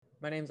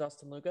My name's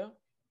Austin Lugo.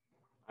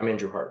 I'm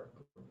Andrew Hart.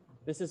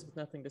 This is With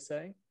Nothing to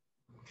Say.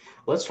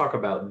 Let's talk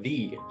about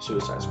the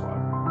Suicide Squad.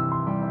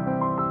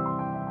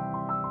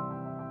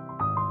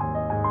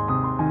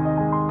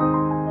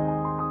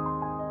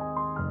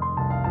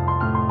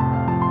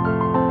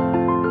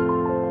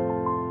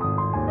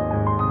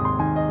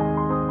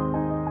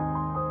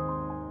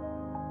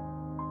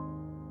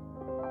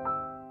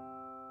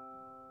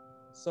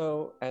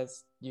 So,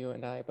 as you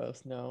and I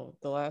both know,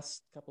 the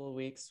last couple of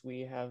weeks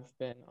we have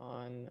been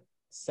on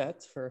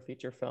set for a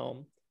feature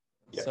film.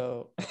 Yeah.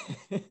 So,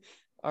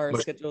 our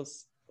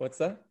schedules. What's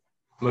that?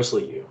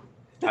 Mostly you.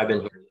 I've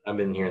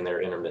been here and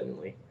there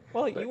intermittently.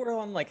 Well, you were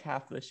on like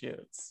half the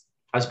shoots.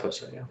 I suppose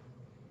so, yeah.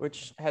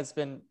 Which has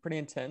been pretty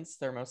intense.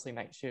 They're mostly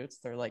night shoots.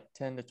 They're like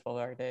 10 to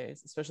 12-hour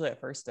days, especially that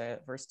first day.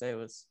 That first day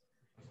was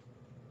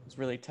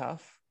really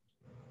tough.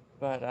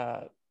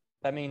 But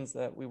that means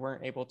that we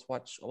weren't able to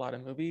watch a lot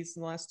of movies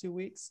in the last 2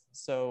 weeks.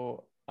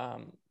 So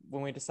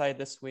when we decided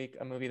this week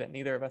a movie that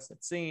neither of us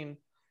had seen,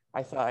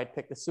 I thought I'd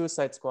pick The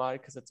Suicide Squad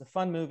because it's a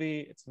fun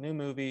movie. It's a new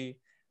movie.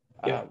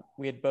 Yeah.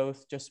 We had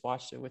both just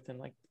watched it within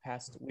like the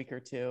past week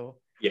or two.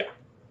 Yeah.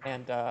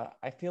 And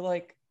I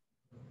think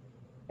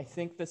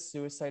The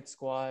Suicide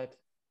Squad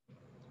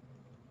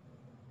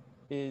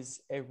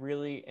is a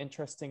really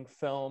interesting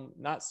film,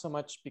 not so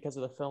much because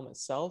of the film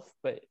itself,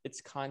 but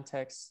its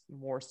context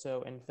more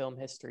so in film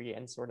history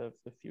and sort of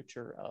the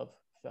future of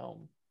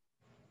film.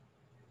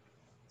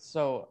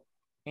 So,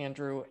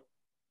 Andrew,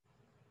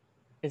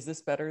 is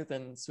this better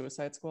than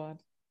Suicide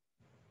Squad?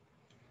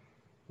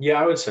 Yeah,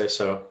 I would say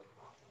so.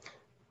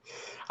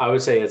 I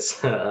would say it's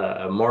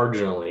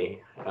marginally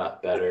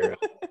better.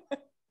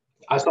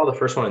 I saw the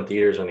first one in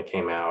theaters when it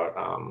came out.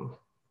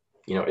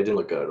 It didn't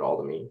look good at all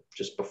to me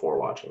just before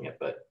watching it.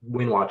 But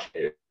when watching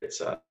it,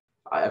 it's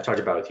I've talked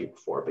about it with you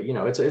before, but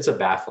it's a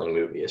baffling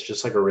movie. It's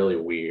just like a really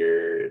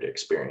weird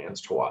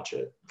experience to watch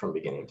it from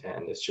beginning to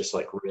end. It's just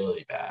like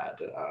really bad.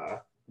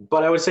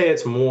 But I would say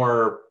it's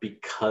more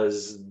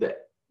because the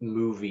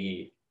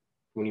movie,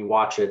 when you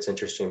watch it, it's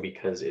interesting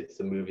because it's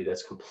the movie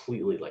that's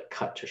completely like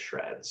cut to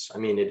shreds. I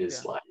mean, it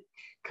is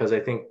because I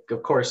think,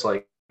 of course,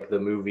 like the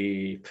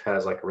movie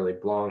has like a really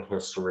long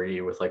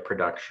history with like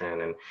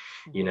production, and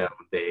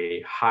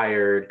they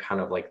hired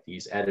kind of like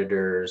these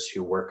editors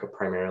who work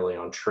primarily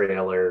on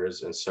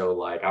trailers, and so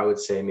like I would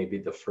say maybe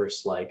the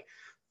first like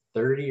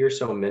 30 or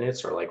so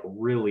minutes are like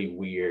really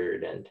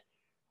weird and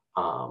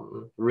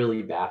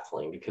really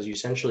baffling because you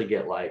essentially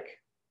get like,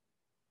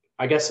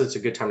 I guess it's a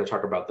good time to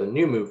talk about the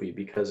new movie,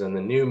 because in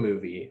the new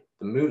movie,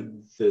 the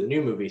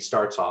new movie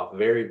starts off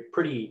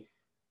pretty.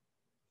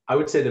 I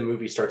would say the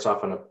movie starts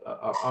off on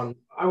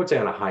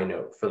a high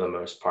note for the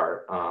most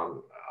part.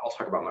 I'll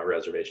talk about my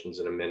reservations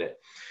in a minute,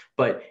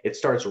 but it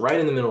starts right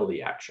in the middle of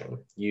the action.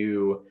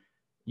 You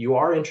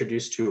are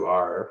introduced to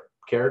our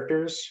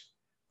characters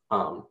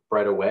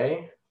right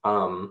away.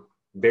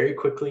 Very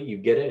quickly, you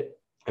get it.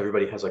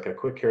 Everybody has like a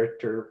quick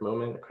character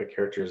moment, a quick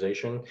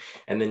characterization,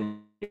 and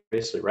then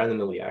basically right in the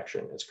middle of the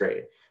action. It's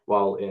great.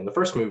 While in the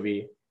first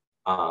movie,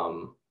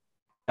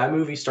 that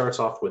movie starts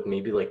off with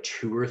maybe like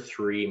 2 or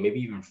 3,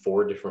 maybe even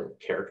 4 different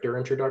character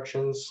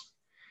introductions.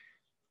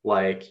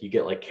 Like you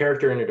get like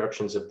character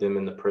introductions of them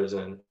in the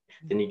prison.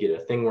 Then you get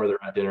a thing where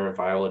they're at dinner and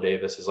Viola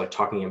Davis is like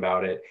talking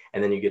about it.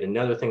 And then you get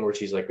another thing where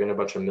she's like in a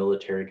bunch of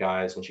military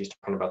guys and she's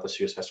talking about the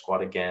Suicide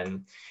Squad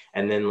again.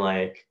 And then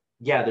like,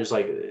 yeah, there's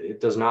like,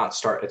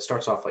 it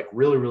starts off like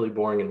really, really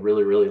boring and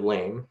really, really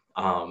lame.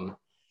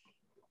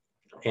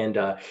 And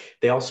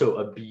they also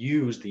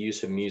abuse the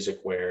use of music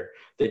where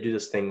they do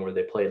this thing where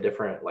they play a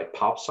different like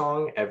pop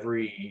song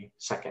every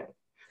second.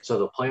 So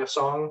they'll play a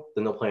song,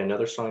 then they'll play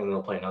another song, and then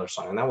they'll play another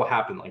song. And that will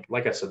happen,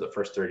 like I said, the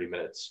first 30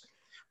 minutes.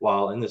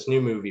 While in this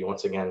new movie,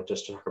 once again,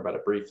 just to talk about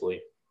it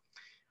briefly,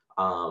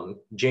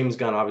 James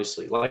Gunn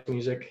obviously likes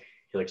music.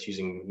 He likes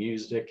using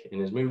music in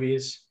his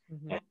movies.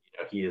 Mm-hmm. And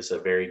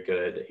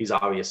he's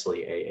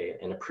obviously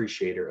an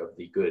appreciator of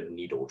the good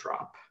needle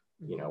drop,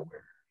 where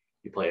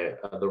you play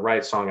the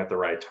right song at the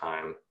right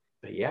time.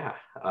 But yeah,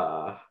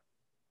 I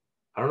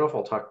don't know if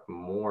I'll talk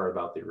more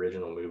about the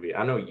original movie.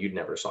 I know you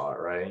never saw it,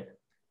 right?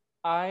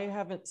 I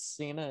haven't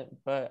seen it,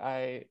 but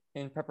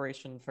in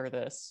preparation for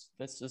this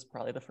is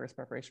probably the first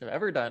preparation I've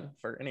ever done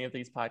for any of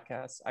these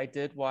podcasts. I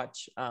did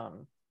watch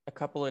a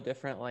couple of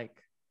different,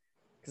 like,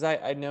 because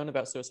I'd known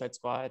about Suicide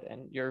Squad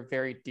and your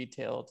very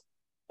detailed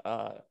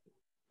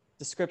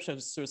description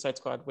of Suicide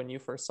Squad when you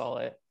first saw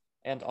it.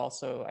 And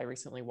also I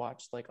recently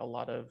watched like a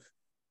lot of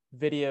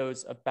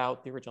videos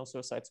about the original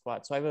Suicide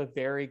Squad. So I have a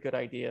very good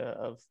idea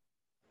of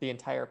the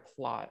entire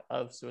plot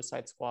of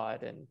Suicide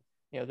Squad and,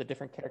 the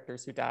different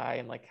characters who die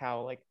and like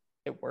how like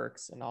it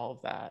works and all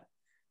of that.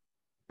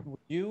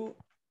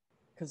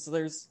 Because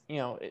there's,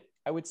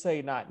 I would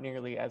say not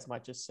nearly as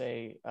much as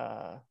say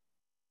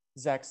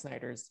Zack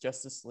Snyder's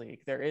Justice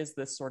League. There is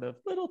this sort of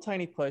little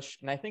tiny push,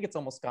 and I think it's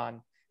almost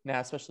gone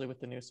now, especially with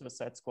the new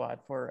Suicide Squad,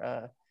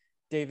 for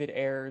David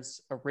Ayer's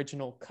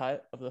original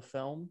cut of the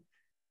film.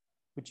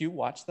 Would you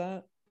watch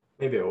that?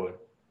 Maybe I would.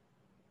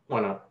 Why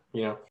not?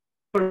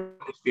 Put it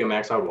on HBO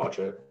Max, I would watch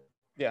it.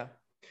 Yeah.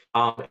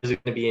 Is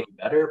it going to be any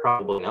better?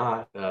 Probably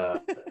not,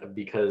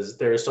 because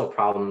there are still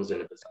problems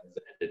in it besides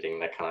the editing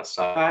that kind of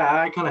sucks.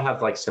 I kind of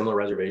have like similar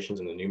reservations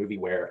in the new movie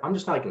where I'm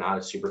just like not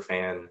a super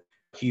fan,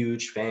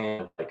 huge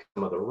fan of like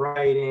some of the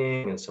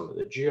writing and some of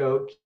the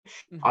jokes.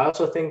 I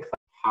also think like,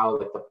 how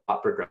like the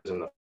plot progresses in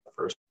the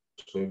first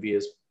movie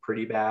is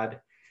pretty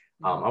bad.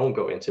 I won't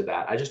go into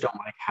that. I just don't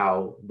like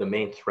how the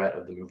main threat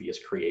of the movie is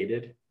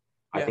created.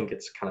 I Yeah. think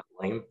it's kind of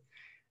lame,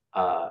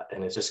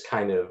 and it's just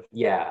kind of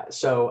yeah.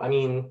 So I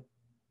mean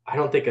I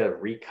don't think a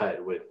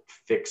recut would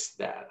fix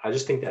that. I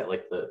just think that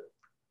like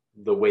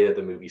the way that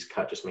the movie's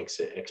cut just makes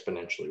it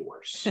exponentially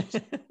worse.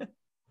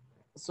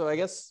 So I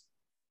guess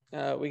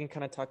we can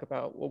kind of talk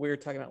about what we were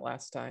talking about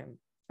last time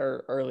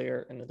or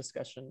earlier in the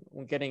discussion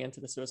when getting into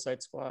the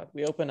Suicide Squad.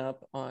 We open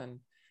up on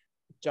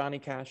Johnny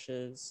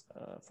Cash's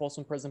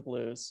Folsom Prison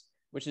Blues,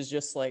 which is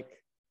just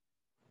like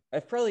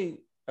I've probably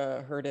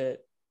heard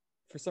it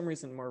for some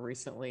reason more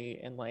recently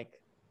in like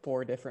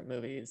 4 different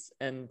movies,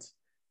 and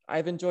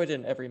I've enjoyed it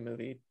in every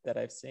movie that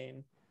I've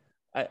seen.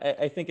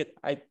 I think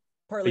I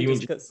partly You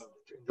just mean because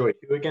enjoy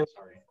who again?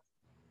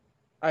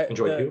 Sorry,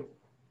 enjoy who?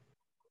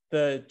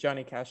 the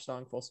Johnny Cash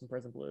song Folsom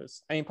Prison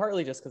Blues. I mean,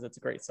 partly just because it's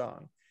a great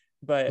song,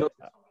 No. but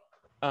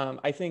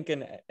I think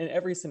in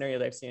every scenario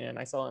that I've seen it, and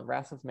I saw it in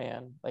Wrath of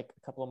Man like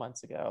a couple of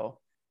months ago,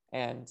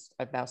 and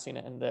I've now seen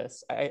it in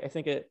this. I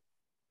think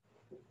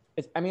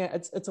I mean,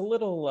 it's a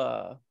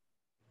little.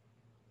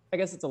 I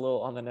guess it's a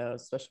little on the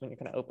nose, especially when you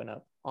kind of open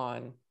up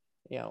on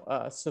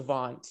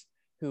Savant,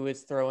 who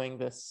is throwing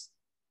this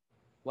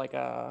it's like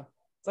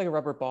a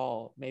rubber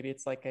ball. Maybe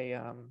it's like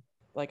a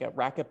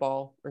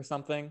racquetball or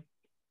something.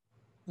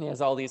 He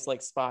has all these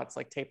like spots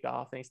like taped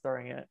off, and he's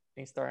throwing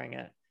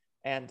it.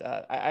 And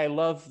I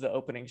love the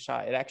opening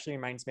shot. It actually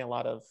reminds me a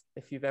lot of,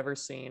 if you've ever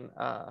seen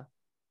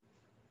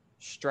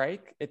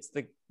Strike. It's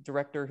the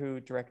director who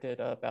directed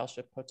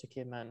Battleship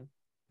Potemkin.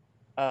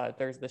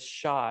 There's this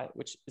shot,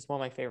 which is one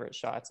of my favorite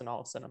shots in all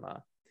of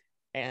cinema.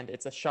 And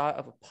it's a shot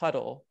of a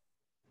puddle,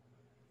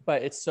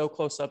 but it's so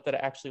close up that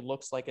it actually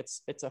looks like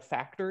it's a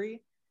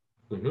factory.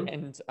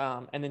 And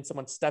then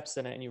someone steps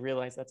in it and you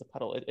realize that's a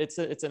puddle. It's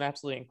an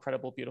absolutely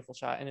incredible, beautiful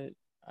shot. And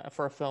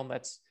for a film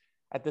that's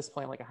at this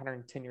point like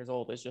 110 years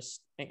old is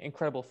just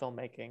incredible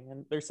filmmaking.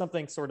 And there's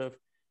something sort of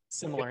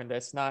similar in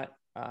this, not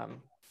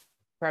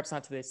perhaps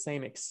not to the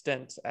same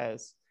extent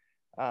as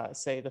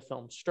say the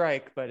film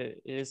Strike, but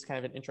it is kind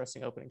of an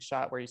interesting opening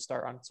shot where you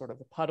start on sort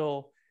of a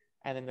puddle,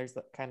 and then there's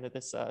kind of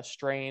this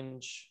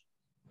strange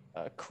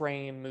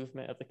crane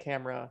movement of the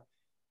camera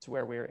to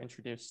where we are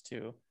introduced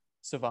to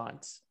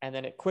Savant. And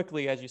then it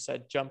quickly, as you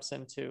said, jumps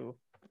into,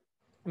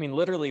 I mean,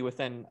 literally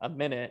within a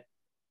minute,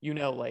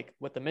 like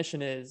what the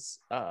mission is,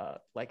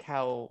 like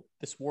how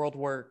this world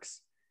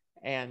works,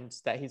 and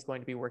that he's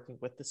going to be working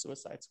with the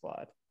Suicide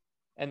Squad.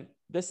 And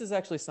this is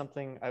actually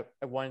something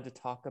I wanted to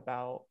talk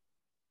about.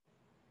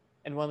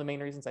 And one of the main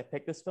reasons I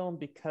picked this film,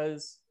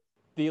 because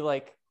the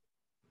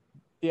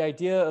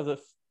idea of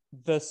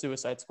the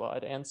Suicide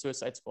Squad and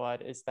Suicide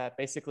Squad is that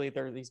basically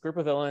they're these group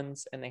of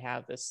villains, and they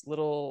have this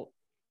little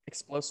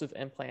explosive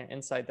implant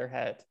inside their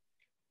head,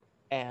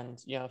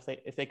 and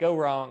if they go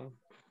wrong,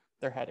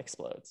 their head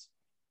explodes.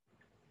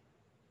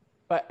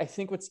 But I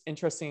think what's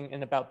interesting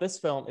and about this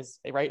film is,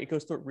 right, it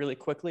goes through it really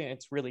quickly and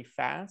it's really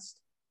fast.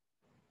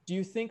 Do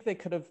you think they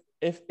could have,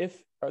 if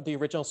the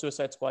original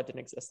Suicide Squad didn't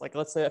exist, like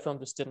let's say that film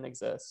just didn't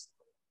exist,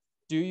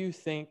 do you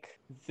think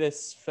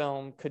this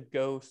film could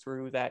go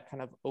through that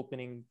kind of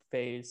opening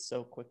phase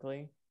so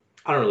quickly?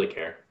 I don't really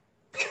care.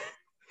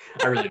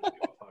 I really don't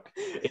give a fuck.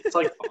 It's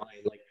like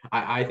fine. Like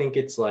I think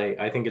it's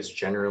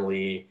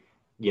generally,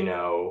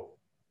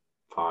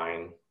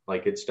 fine.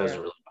 Like it doesn't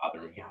really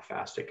bother me how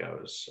fast it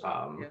goes.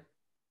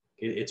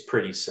 It's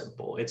pretty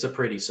simple. It's a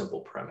pretty simple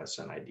premise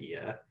and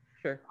idea.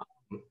 Sure.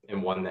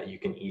 And one that you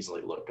can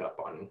easily look up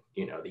on,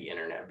 the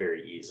internet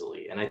very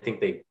easily. And I think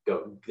they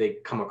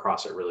come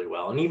across it really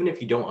well. And even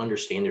if you don't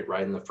understand it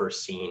right in the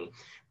first scene,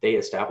 they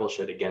establish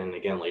it again and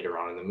again later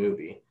on in the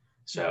movie.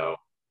 So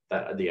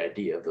that the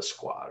idea of the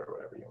squad or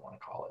whatever you want to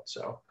call it.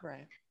 So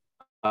right.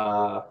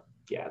 Yeah,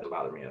 it doesn't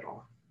bother me at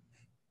all.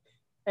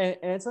 And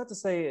it's not to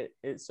say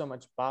it so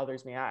much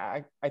bothers me.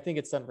 I think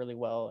it's done really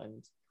well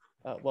and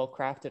well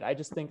crafted. I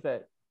just think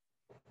that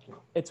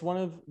it's one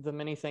of the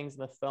many things in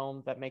the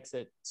film that makes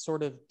it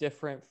sort of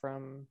different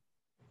from,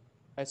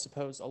 I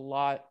suppose, a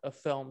lot of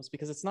films,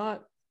 because it's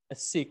not a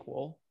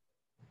sequel,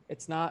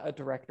 it's not a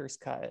director's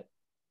cut,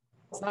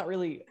 it's not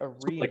really a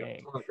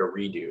remake. It's like a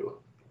redo.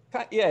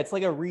 Yeah, it's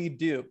like a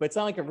redo, but it's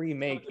not like a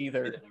remake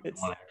either.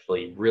 It's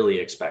actually really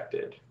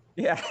expected.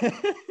 Yeah.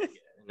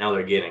 Now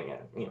they're getting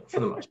it, for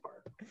the most part.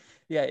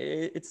 Yeah,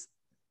 it's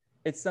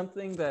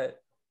something that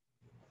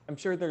I'm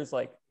sure there's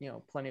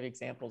plenty of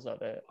examples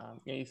of it.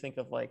 You think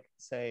of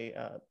say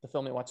the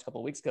film we watched a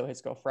couple of weeks ago,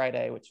 His Girl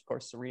Friday, which of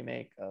course is a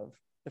remake of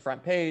The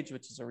Front Page,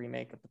 which is a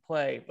remake of the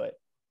play. But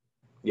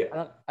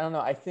yeah, I don't know.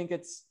 I think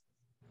it's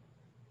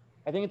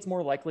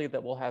more likely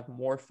that we'll have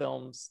more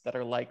films that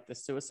are like the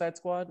Suicide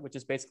Squad, which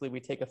is basically we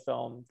take a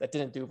film that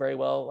didn't do very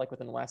well, like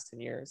within the last 10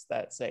 years,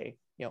 that say,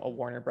 a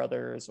Warner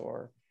Brothers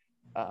or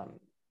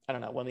I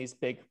don't know, one of these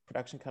big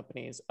production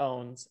companies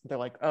owns, they're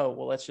like, oh,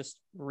 well, let's just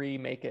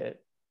remake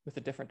it with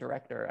a different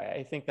director.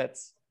 I think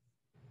that's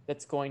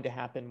going to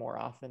happen more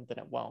often than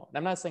it won't. And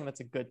I'm not saying that's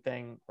a good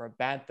thing or a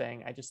bad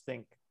thing. I just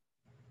think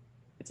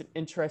it's an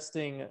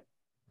interesting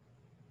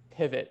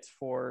pivot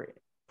for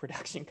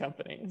production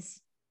companies.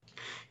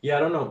 Yeah, I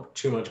don't know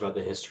too much about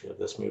the history of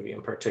this movie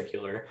in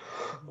particular.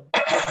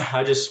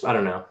 Mhm. I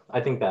don't know. I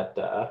think that,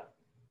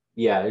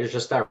 yeah, it's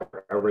just that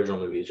original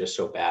movie is just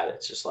so bad.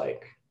 It's just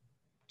like,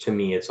 to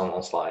me, it's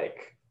almost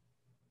like,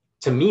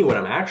 to me, what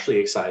I'm actually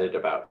excited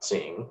about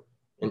seeing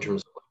in Mhm.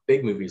 terms of like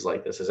big movies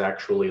like this is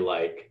actually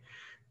like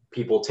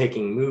people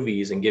taking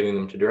movies and giving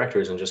them to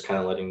directors and just kind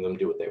of letting them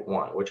do what they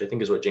want, which I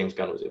think is what James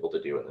Gunn was able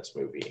to do in this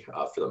movie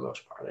for the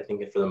most part. I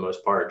think for the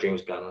most part,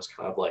 James Gunn was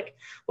kind of like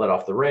let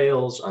off the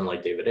rails,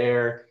 unlike David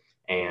Ayer,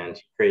 and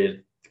he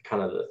created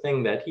kind of the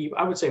thing that he,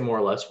 I would say, more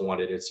or less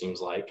wanted. It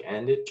seems like,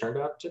 and it turned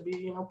out to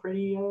be,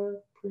 pretty.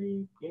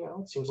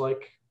 It seems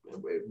like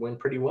it went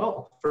pretty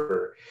well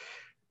for,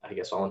 I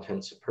guess, all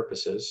intents and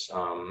purposes.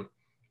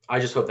 I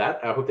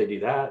hope they do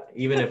that,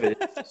 even if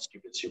it's a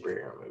stupid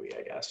superhero movie,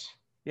 I guess.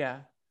 Yeah.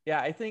 Yeah.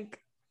 I think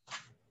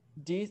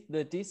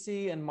the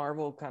DC and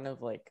Marvel kind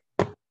of like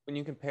when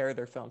you compare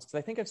their films, because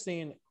I think I've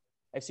seen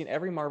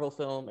every Marvel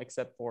film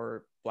except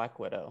for Black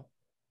Widow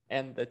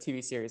and the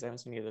TV series. I haven't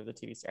seen either of the TV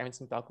series. I haven't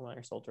seen Falcon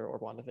Winter Soldier or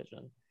WandaVision.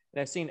 And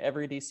I've seen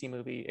every DC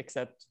movie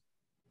except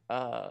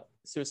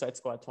Suicide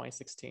Squad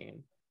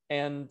 2016.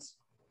 And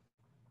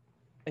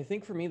I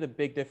think for me, the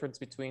big difference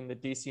between the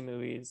DC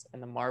movies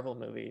and the Marvel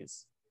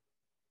movies,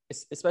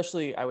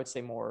 especially I would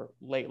say more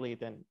lately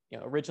than,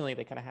 originally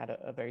they kind of had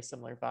a very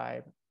similar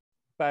vibe.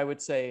 But I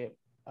would say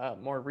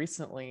more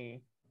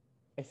recently,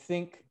 I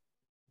think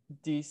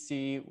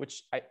DC,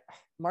 which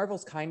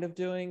Marvel's kind of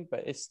doing,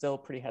 but is still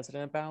pretty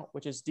hesitant about,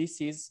 which is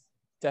DC's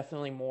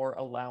definitely more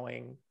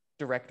allowing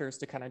directors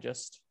to kind of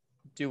just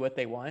do what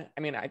they want.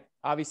 I mean,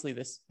 obviously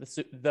the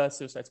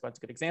Suicide Squad's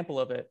a good example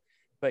of it,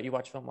 but you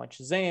watch a film like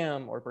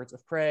Shazam or Birds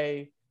of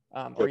Prey,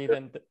 or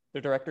even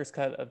the director's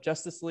cut of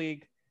Justice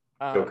League,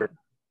 Joker.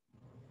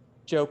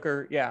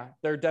 Joker. Yeah,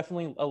 they're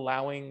definitely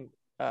allowing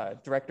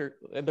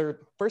they're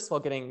first of all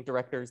getting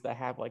directors that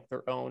have like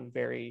their own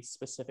very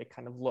specific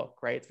kind of look,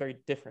 right? It's very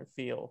different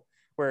feel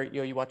where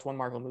you watch one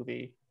Marvel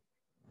movie,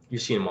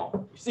 You've seen them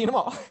all. you've seen them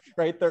all,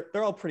 right?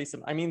 They're all pretty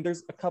similar. I mean,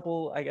 there's a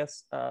couple, I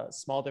guess,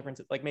 small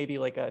differences, like maybe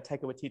like a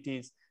Taika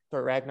Waititi's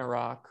Thor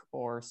Ragnarok,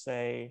 or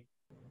say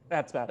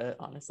that's about it.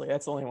 Honestly,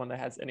 that's the only one that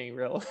has any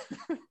real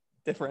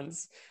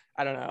difference.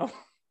 I don't know.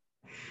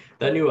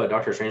 That new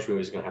Doctor Strange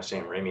movie is going to have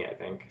Sam Raimi, I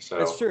think. That's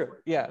So true.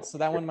 Yeah, so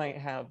that one might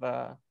have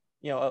a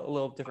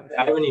little different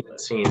I feel haven't to even it.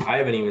 seen. I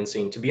haven't even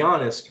seen. To be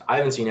honest, I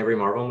haven't seen every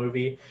Marvel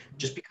movie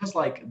just because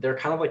like they're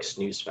kind of like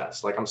snooze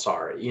fest. Like I'm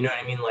sorry, you know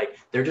what I mean? Like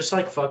they're just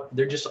like fuck.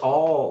 They're just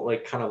all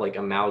like kind of like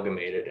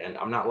amalgamated, and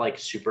I'm not like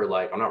super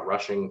like I'm not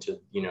rushing to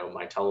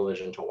my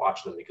television to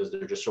watch them because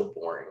they're just so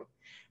boring.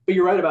 But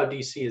you're right about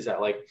DC is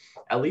that like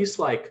at least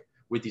like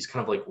with these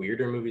kind of like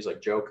weirder movies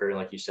like Joker and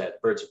like you said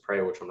Birds of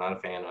Prey, which I'm not a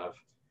fan of.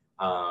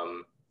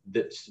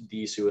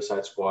 The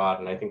Suicide Squad,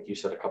 and I think you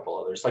said a couple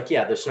others. Like,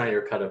 yeah, the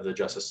Snyder cut of the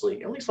Justice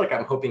League. At least, like,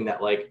 I'm hoping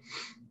that, like,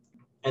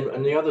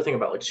 and the other thing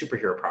about like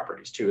superhero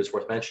properties too is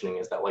worth mentioning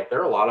is that like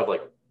there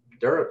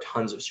are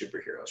tons of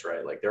superheroes,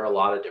 right? Like, there are a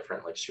lot of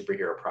different like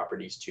superhero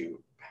properties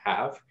to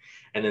have,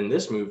 and in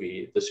this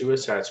movie, the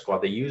Suicide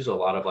Squad, they use a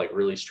lot of like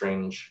really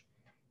strange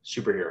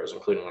superheroes,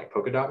 including like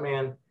Polka Dot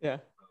Man. Yeah.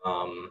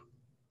 Um,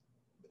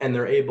 and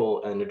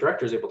the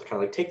director is able to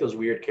kind of like take those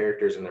weird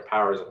characters and their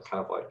powers and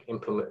kind of like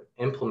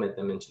implement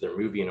them into their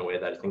movie in a way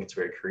that I think it's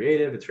very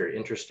creative, it's very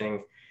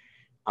interesting.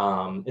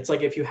 It's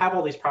like if you have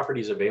all these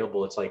properties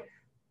available, it's like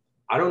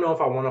I don't know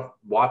if I want to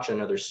watch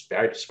another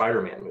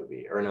Spider-Man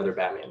movie or another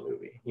Batman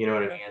movie. You know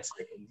what I mean? It's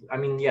like, I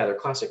mean, yeah, they're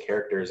classic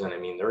characters, and I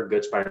mean, there are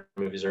good Spider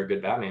movies, there are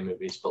good Batman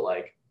movies, but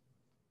like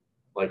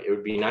it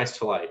would be nice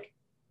to like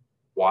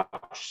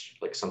watch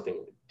like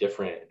something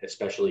different,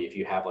 especially if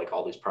you have like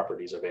all these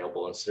properties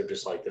available instead of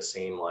just like the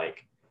same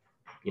like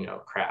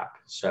crap.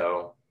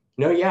 So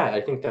no, yeah, I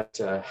think that's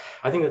a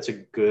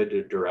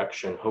good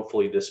direction.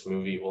 Hopefully this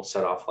movie will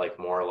set off like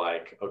more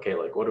like, okay,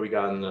 like what do we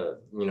got in the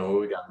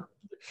what we got in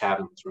the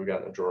cabinets, what we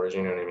got in the drawers,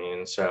 you know what I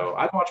mean? So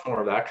I'd watch more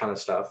of that kind of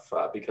stuff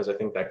because I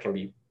think that can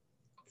be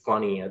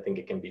funny. I think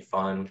it can be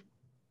fun.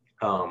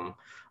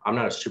 I'm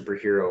not a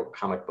superhero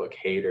comic book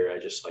hater. I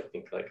just like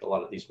think like a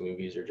lot of these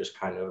movies are just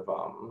kind of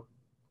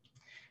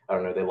I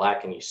don't know, they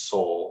lack any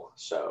soul.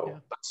 So, Yeah.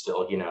 but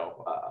still,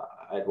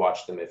 I'd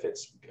watch them if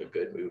it's a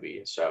good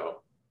movie.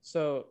 So,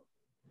 So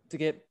to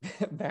get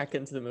back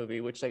into the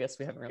movie, which I guess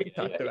we haven't really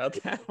talked about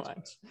that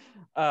much,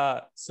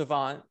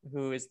 Savant,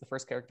 who is the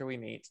first character we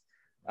meet,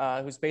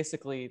 who's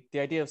basically the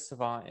idea of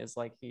Savant is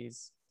like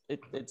it's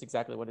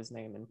exactly what his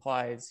name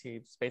implies.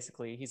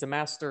 He's a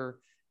master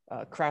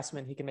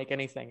craftsman. He can make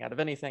anything out of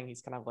anything.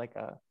 He's kind of like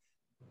a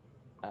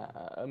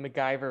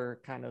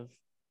MacGyver kind of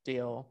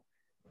deal,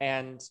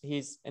 and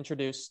he's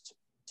introduced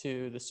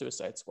to the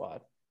Suicide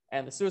Squad.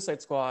 And the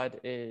Suicide Squad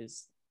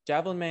is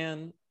Javelin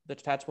Man, the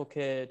Detachable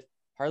Kid,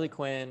 Harley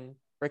Quinn,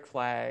 Rick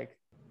Flag.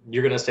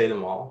 You're gonna say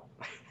them all?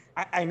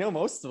 I know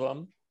most of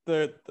them.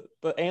 The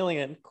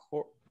alien,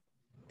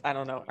 I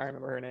don't know. I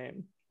remember her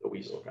name. The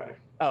Weasel guy.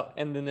 Oh,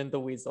 and then the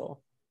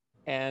Weasel,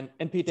 and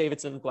Pete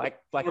Davidson,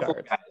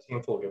 Blackguard.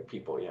 Handful of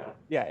people, yeah.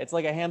 Yeah, it's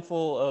like a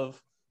handful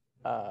of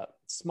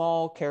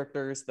small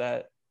characters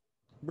that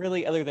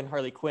really, other than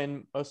Harley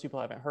Quinn, most people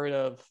haven't heard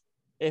of.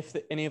 If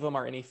any of them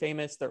are any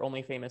famous, they're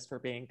only famous for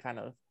being kind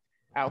of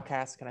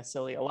outcast, kind of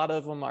silly. A lot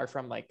of them are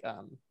from like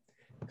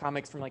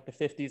comics from like the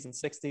 50s and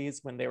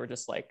 60s when they were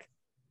just like,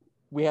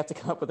 we have to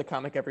come up with a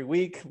comic every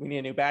week. We need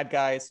a new bad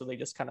guy. So they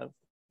just kind of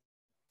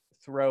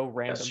throw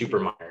random. Yeah, super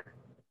minor.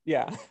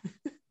 Yeah.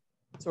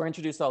 So we're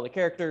introduced to all the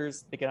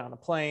characters. They get on a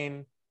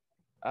plane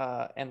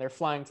and they're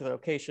flying to the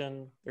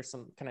location. There's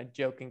some kind of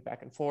joking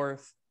back and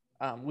forth.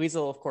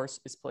 Weasel, of course,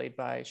 is played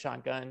by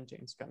Sean Gunn,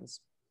 James Gunn's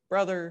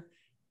brother.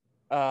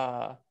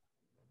 And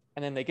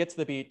then they get to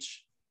the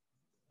beach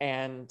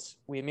and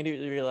we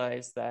immediately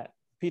realize that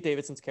Pete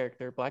Davidson's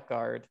character,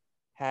 Blackguard,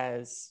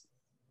 has,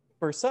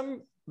 for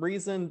some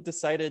reason,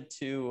 decided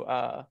to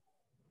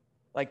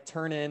like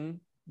turn in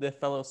the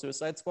fellow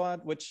Suicide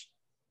Squad, which,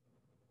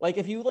 like,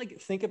 if you like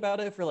think about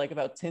it for like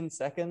about 10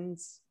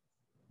 seconds,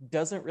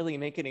 doesn't really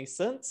make any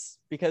sense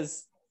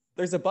because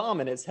there's a bomb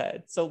in his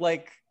head. So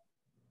like,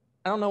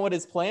 I don't know what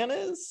his plan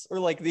is, or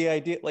like the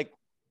idea, like,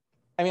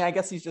 I mean, I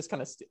guess he's just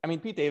kind of, I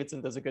mean, Pete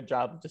Davidson does a good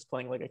job of just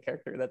playing like a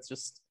character that's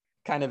just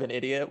kind of an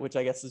idiot, which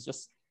I guess is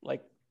just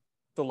like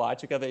the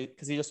logic of it,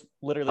 because he just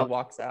literally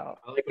walks out.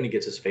 I like when he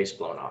gets his face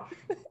blown off.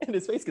 And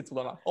his face gets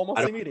blown off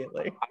almost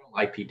immediately. I don't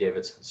like Pete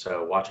Davidson,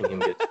 so watching him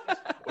get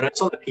when I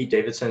saw that Pete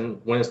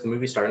Davidson, when the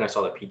movie started and I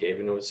saw that Pete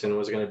Davidson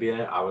was going to be in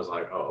it, I was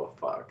like, oh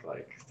fuck,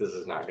 like this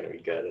is not going to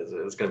be good.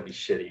 It's going to be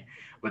shitty.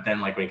 But then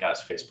like when he got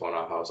his face blown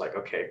off, I was like,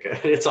 okay, good.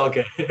 It's all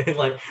good.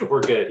 Like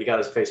we're good. He got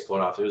his face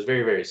blown off. It was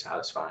very, very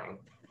satisfying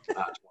to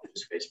watch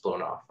his face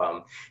blown off.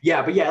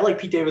 Yeah, but yeah, like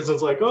Pete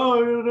Davidson's like,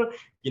 oh,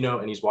 you know,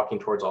 and he's walking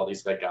towards all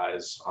these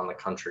guys on the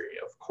country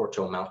of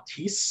Corto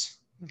Maltese.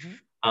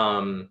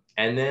 Mm-hmm.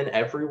 And then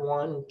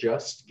everyone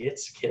just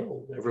gets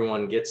killed.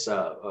 Everyone gets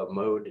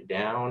mowed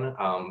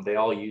down. They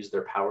all use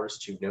their powers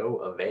to no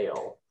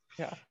avail.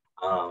 Yeah.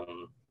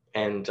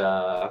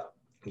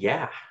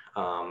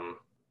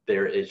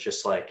 There is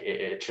just like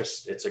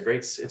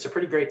it's a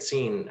pretty great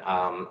scene.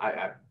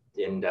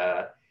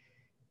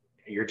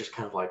 You're just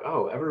kind of like,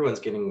 oh, everyone's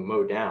getting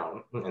mowed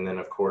down, and then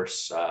of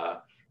course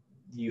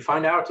you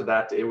find out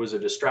that it was a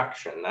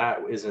distraction. That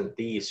isn't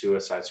the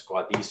Suicide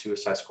Squad. The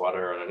Suicide Squad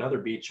are on another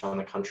beach on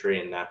the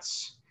country, and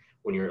that's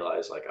when you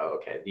realize, like, oh,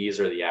 okay, these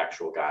are the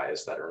actual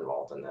guys that are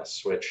involved in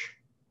this. Which,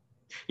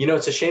 you know,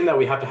 it's a shame that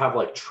we have to have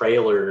like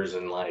trailers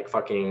and like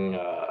fucking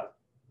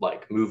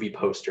like movie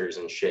posters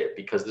and shit,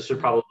 because this would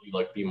probably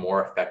like be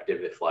more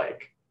effective if,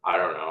 like, I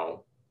don't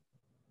know,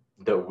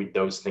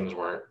 those things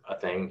weren't a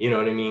thing, you know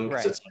what I mean?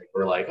 Because It's like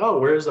we're like, oh,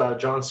 where's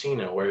John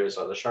Cena? Where's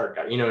the shark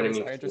guy? You know what I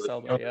mean? Idris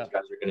Elba, those guys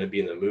are going to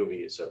be in the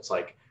movie, so it's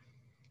like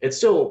it's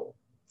still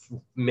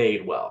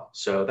made well,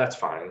 so that's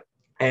fine.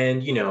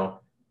 And you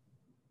know,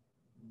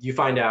 you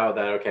find out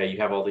that okay, you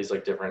have all these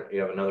like different.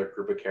 You have another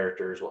group of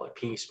characters, well, like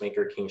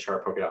Peacemaker, King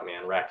Shark, Polka Dot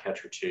Man,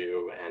 Ratcatcher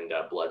 2, and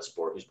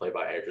Bloodsport, who's played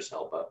by Idris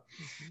Elba.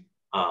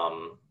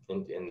 Mm-hmm.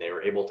 And they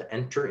were able to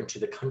enter into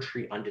the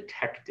country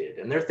undetected.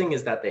 And their thing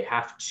is that they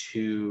have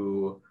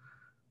to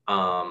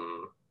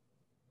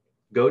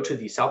go to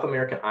the South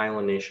American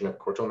island nation of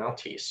Corto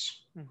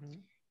Maltese. Mm-hmm.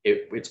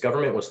 Its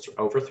government was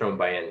overthrown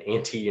by an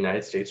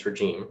anti-United States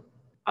regime.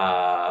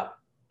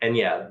 And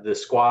yeah, the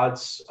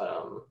squad's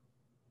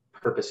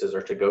purposes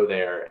are to go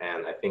there.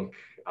 And I think,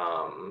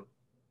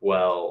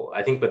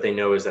 I think what they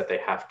know is that they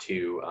have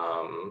to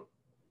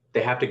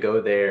go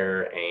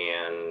there,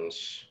 and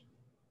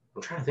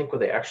I'm trying to think what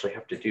they actually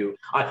have to do.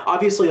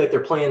 Obviously, like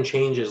their plan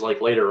changes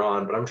like later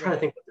on, but I'm trying to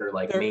think what their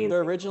like main.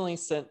 They're originally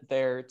sent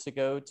there to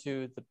go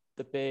to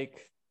the big,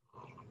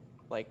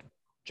 like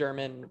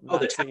German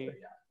Nazi,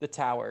 the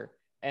tower,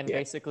 and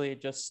basically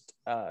just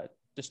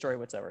destroy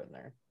what's ever in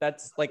there.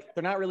 That's like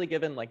they're not really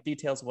given like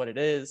details of what it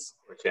is.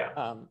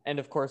 Yeah. And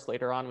of course,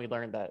 later on, we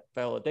learned that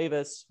Viola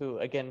Davis, who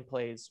again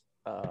plays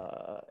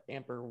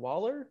Amber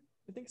Waller,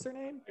 I think is her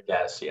name. I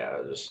guess, yeah,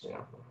 just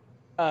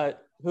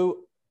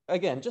who.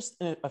 Again, just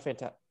a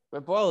fantastic.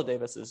 Viola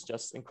Davis is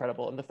just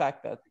incredible, and the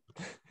fact that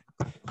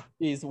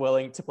he's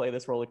willing to play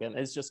this role again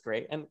is just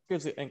great, and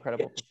gives an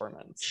incredible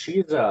performance.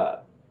 She's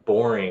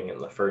boring in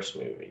the first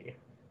movie.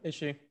 Is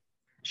she?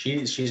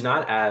 She's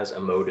not as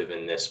emotive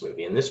in this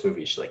movie. In this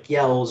movie, she like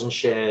yells and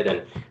shit,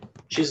 and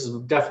she's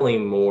definitely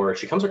more.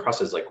 She comes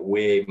across as like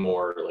way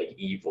more like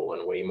evil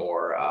and way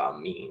more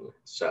mean.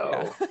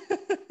 So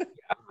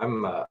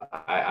yeah,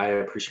 I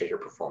appreciate her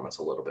performance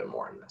a little bit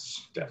more in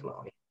this,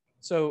 definitely.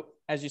 So,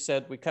 as you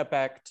said, we cut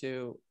back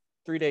to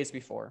 3 days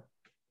before,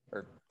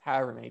 or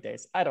however many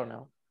days, I don't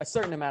know, a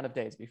certain amount of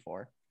days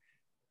before.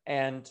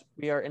 And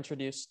we are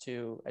introduced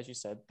to, as you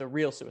said, the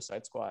real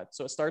Suicide Squad.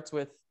 So it starts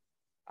with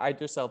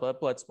Idris Elba,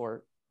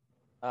 Bloodsport,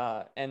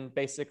 and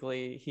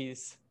basically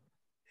he's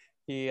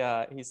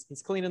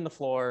cleaning the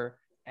floor.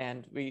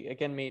 And we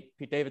again meet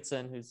Pete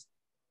Davidson, who's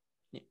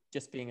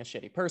just being a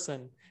shitty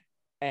person.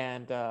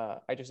 And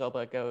Idris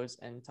Elba goes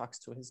and talks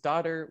to his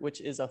daughter,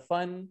 which is a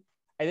fun,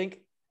 I think.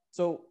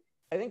 So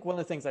I think one of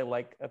the things I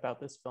like about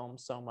this film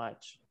so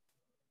much,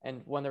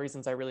 and one of the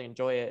reasons I really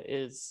enjoy it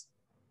is,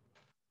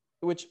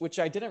 which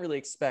I didn't really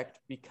expect,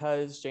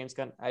 because James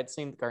Gunn, I'd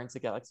seen Guardians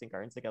of the Galaxy and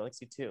Guardians of the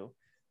Galaxy 2,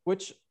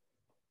 which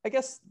I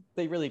guess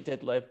they really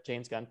did let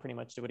James Gunn pretty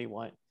much do what he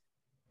wanted.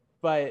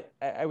 But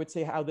I would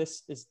say how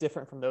this is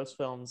different from those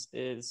films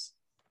is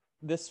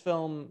this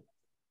film,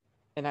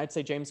 and I'd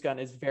say James Gunn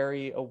is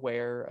very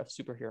aware of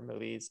superhero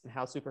movies and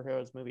how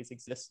superheroes movies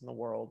exist in the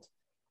world.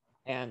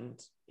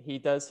 And he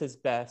does his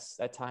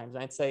best at times.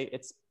 And I'd say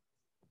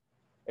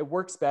it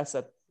works best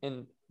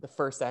in the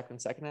first act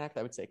and second act.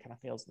 I would say it kind of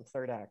fails in the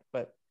third act,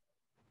 but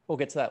we'll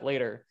get to that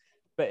later.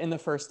 But in the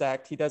first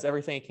act, he does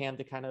everything he can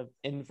to kind of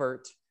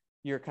invert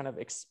your kind of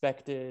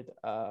expected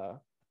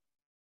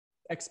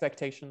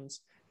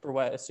expectations for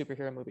what a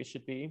superhero movie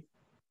should be.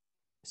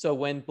 So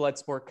when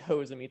Bloodsport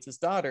goes and meets his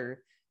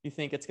daughter, you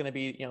think it's going to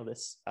be,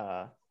 this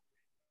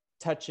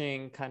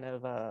touching kind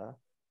of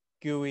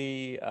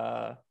gooey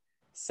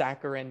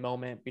saccharine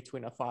moment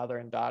between a father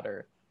and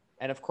daughter.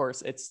 And of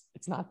course, it's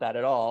not that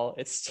at all.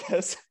 It's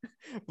just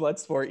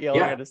Bloodsport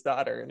yelling at his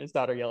daughter and his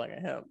daughter yelling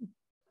at him.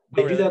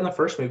 They do that in the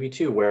first movie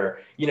too, where,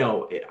 I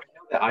know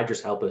that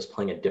Idris Elba is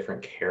playing a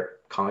different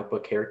comic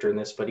book character in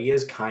this, but it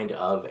is kind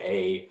of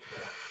a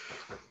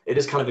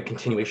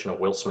continuation of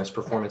Will Smith's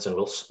performance and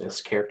Will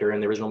Smith's character in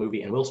the original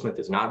movie. And Will Smith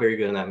is not very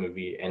good in that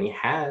movie. And he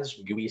has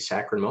gooey,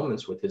 saccharine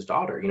moments with his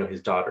daughter.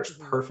 His daughter's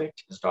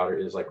perfect. His daughter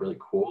is like really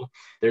cool.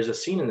 There's a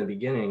scene in the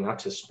beginning, not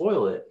to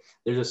spoil it,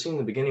 there's a scene in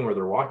the beginning where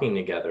they're walking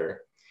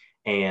together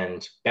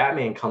and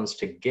Batman comes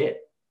to get,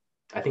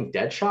 I think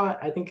Deadshot,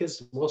 I think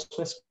is Will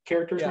Smith's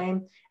character's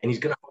name. And he's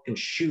going to fucking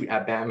shoot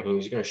at Batman.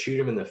 He's going to shoot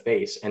him in the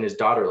face. And his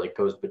daughter like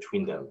goes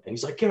between them. And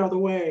he's like, get out of the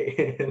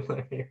way.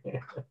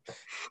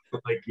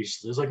 Like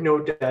he's like, no,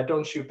 Dad,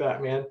 don't shoot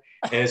Batman.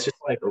 And it's just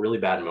like a really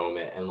bad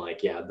moment. And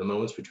like, yeah, the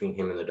moments between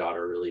him and the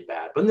daughter are really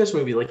bad. But in this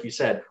movie, like you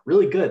said,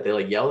 really good. They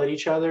like yell at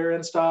each other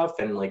and stuff.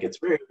 And like, it's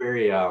very,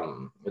 very,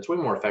 it's way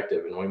more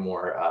effective and way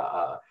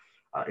more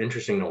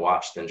interesting to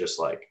watch than just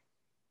like,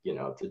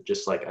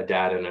 just like a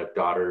dad and a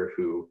daughter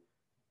who,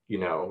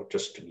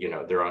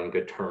 they're on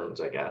good terms,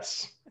 I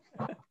guess.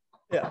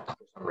 Yeah. For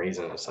some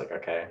reason, it's like,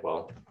 okay,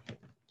 well,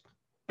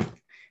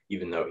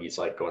 even though he's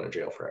like going to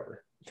jail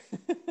forever.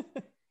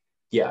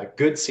 Yeah,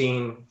 good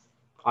scene.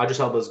 Idris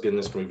Elba is good in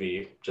this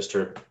movie. Just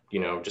to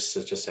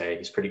say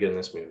he's pretty good in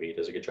this movie. He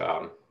does a good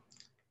job.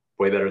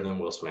 Way better than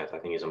Will Smith. I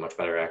think he's a much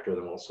better actor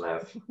than Will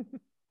Smith.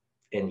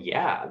 And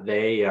yeah,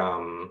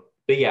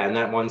 but yeah, in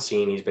that one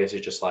scene, he's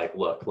basically just like,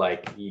 look,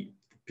 like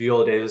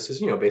Viola Davis is,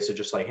 basically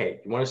just like,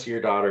 hey, you want to see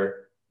your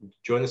daughter?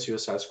 Join the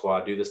Suicide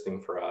Squad. Do this thing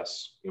for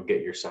us. You'll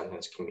get your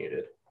sentence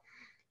commuted.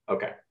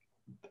 Okay.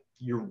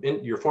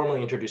 You're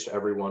formally introduced to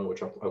everyone,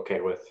 which I'm okay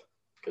with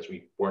because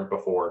we weren't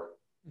before.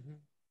 Mm-hmm.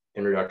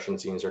 Introduction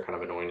scenes are kind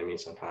of annoying to me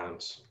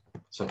sometimes.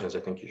 Sometimes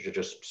I think you should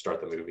just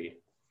start the movie.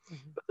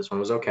 Mm-hmm. But this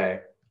one was okay.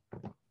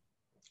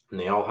 And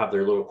they all have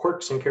their little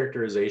quirks and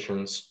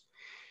characterizations.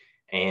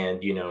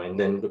 And, and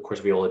then, of course,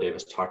 Viola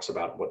Davis talks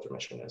about what their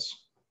mission is.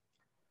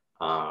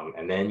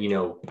 And then,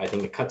 I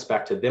think it cuts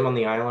back to them on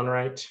the island,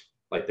 right?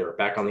 Like they were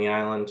back on the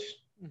island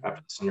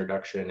after this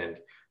introduction, and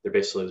they're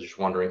basically just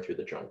wandering through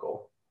the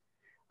jungle.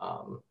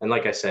 And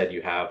like I said,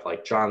 you have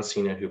like John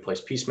Cena, who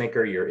plays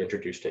Peacemaker. You're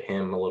introduced to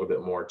him a little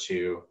bit more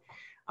too.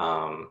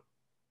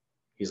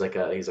 He's like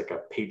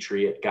a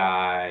patriot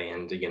guy,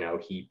 and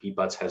he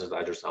butts heads with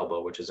Idris Elba,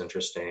 which is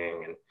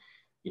interesting.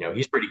 And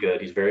he's pretty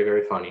good. He's very,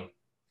 very funny.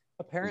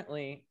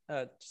 Apparently,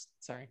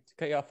 sorry to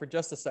cut you off for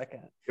just a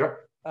second.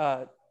 Sure.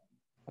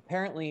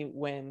 Apparently,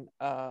 when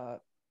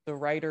the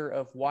writer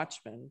of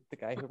Watchmen, the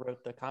guy who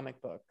wrote the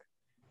comic book,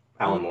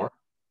 Alan Moore.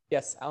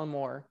 Yes, Alan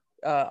Moore.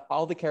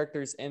 All the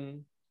characters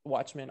in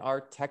Watchmen are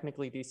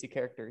technically DC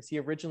characters. He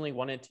originally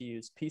wanted to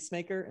use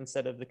Peacemaker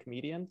instead of the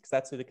comedian, because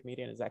that's who the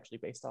comedian is actually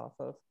based off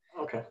of.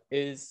 Okay.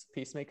 Is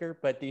Peacemaker,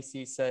 but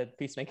DC said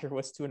Peacemaker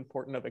was too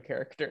important of a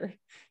character,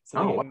 so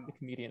they gave him the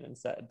comedian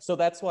instead. So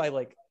that's why,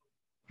 like,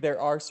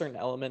 there are certain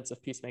elements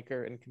of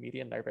Peacemaker and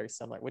comedian that are very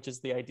similar, which is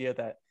the idea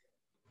that,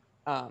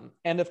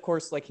 and of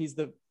course, like he's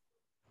the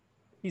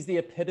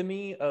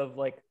epitome of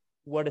like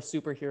what a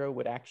superhero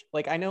would actually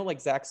like. I know like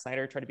Zack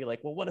Snyder tried to be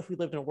like, well, what if we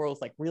lived in a world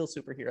with like real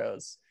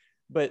superheroes?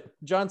 But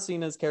John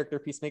Cena's character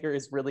Peacemaker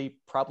is really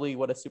probably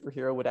what a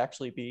superhero would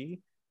actually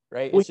be,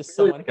 right? Well, it's just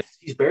someone.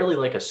 He's barely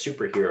like a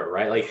superhero,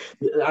 right? Like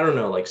I don't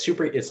know, like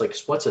it's like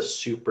what's a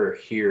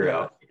superhero?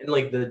 Yeah. And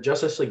like the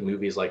Justice League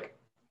movies, like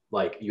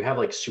you have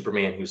like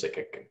Superman, who's like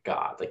a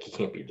god, like he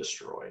can't be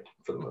destroyed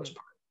for the most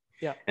part.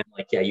 Yeah. And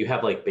like, yeah, you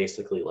have like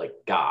basically like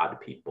God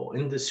people.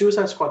 In the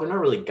Suicide Squad, they're not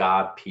really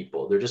God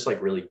people. They're just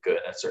like really good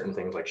at certain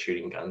things like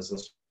shooting guns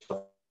and stuff.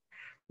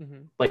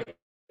 Mm-hmm. Like,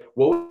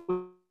 what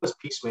was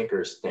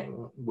Peacemaker's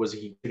thing? Was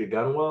he shoot a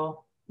gun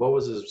well? What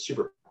was his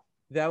super?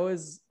 That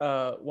was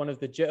one of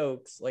the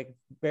jokes, like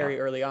very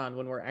early on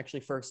when we're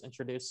actually first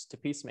introduced to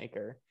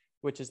Peacemaker.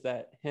 which is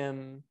that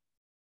him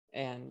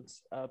and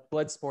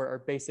Bloodsport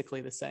are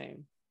basically the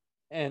same.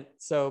 And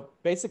so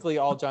basically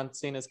all John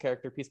Cena's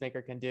character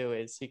Peacemaker can do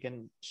is he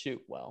can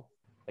shoot well.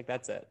 Like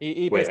that's it.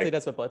 He basically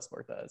does what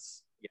Bloodsport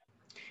does.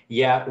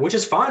 Yeah, which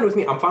is fine with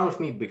me. I'm fine with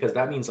me because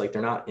that means like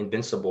they're not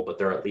invincible, but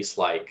they're at least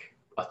like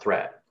a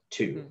threat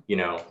too, you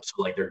know?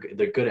 So like they're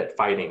good at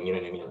fighting, you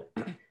know what I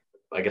mean?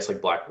 I guess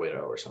like Black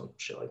Widow or some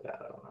shit like that.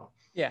 I don't know.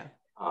 Yeah.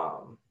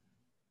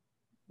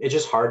 It's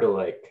just hard to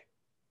like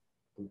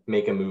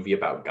make a movie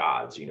about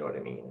gods, you know what I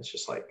mean? It's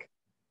just like,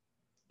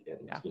 you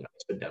know,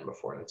 it's been done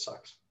before and it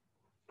sucks.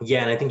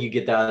 Yeah, and I think you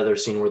get that other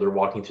scene where they're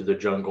walking through the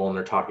jungle and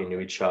they're talking to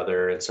each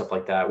other and stuff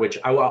like that, which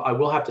I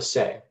will have to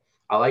say,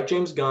 I like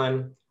James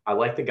Gunn. I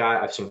like the guy.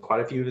 I've seen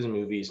quite a few of his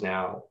movies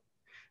now.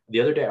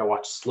 The other day I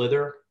watched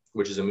Slither,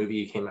 which is a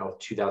movie he came out with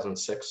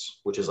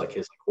 2006, which is like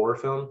his horror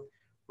film.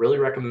 Really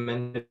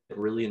recommended it,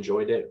 really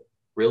enjoyed it.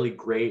 Really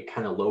great,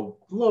 kind of low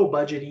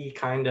budgety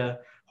kind of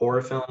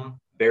horror film.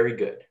 Very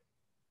good.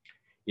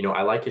 You know,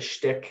 I like his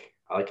shtick.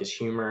 I like his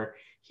humor.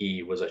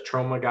 He was a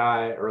Trauma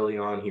guy early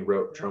on. He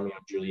wrote Romeo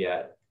and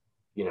Juliet,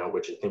 you know,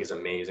 which I think is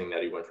amazing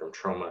that he went from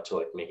Trauma to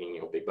like making,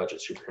 you know, big budget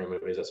superhero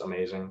movies. That's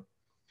amazing.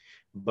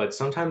 But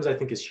sometimes I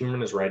think his humor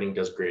and his writing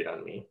does great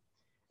on me.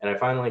 And I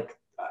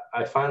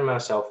find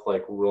myself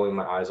like rolling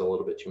my eyes a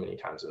little bit too many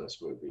times in this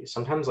movie.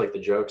 Sometimes like the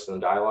jokes and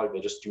the dialogue, they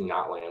just do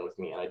not land with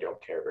me and I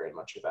don't care very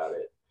much about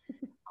it.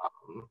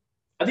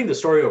 I think the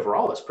story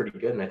overall is pretty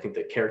good. And I think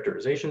the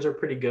characterizations are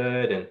pretty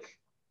good. And,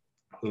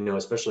 you know,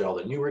 especially all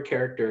the newer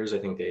characters, I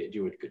think they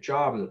do a good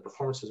job and the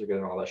performances are good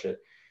and all that shit.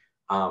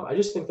 I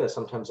just think that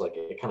sometimes like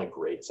it kind of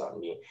grates on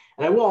me.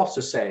 And I will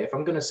also say, if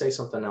I'm going to say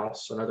something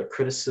else, another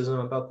criticism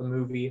about the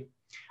movie,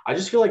 I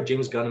just feel like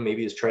James Gunn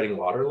maybe is treading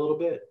water a little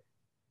bit.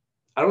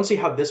 I don't see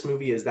how this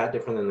movie is that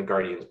different than the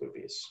Guardians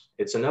movies.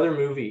 It's another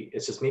movie.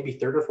 It's just maybe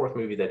third or fourth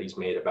movie that he's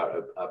made about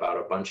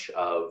a bunch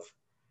of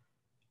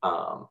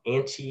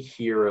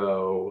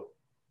anti-hero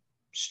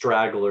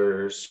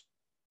stragglers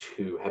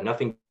who have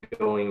nothing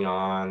going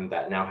on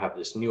that now have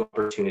this new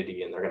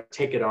opportunity and they're going to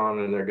take it on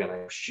and they're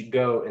going to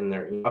go and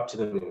they're up to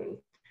the moon.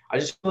 I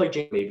just feel like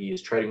James maybe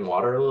is treading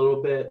water a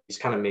little bit. He's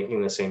kind of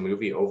making the same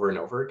movie over and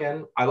over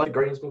again. I like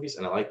Guardians movies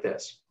and I like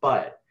this,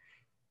 but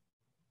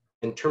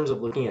in terms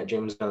of looking at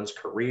James Gunn's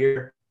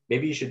career,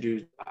 maybe you should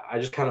do, I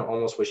just kind of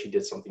almost wish he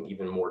did something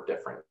even more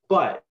different.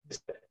 But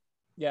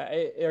yeah,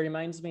 it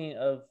reminds me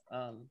of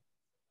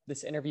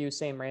this interview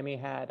Sam Raimi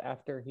had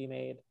after he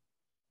made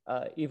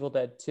Evil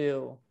Dead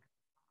 2.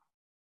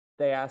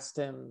 They asked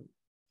him,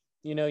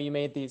 you know, you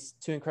made these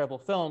two incredible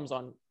films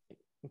on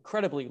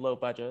incredibly low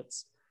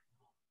budgets.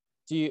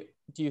 Do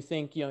you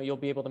think, you know, you'll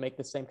be able to make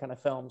the same kind of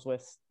films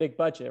with big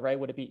budget, right?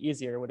 Would it be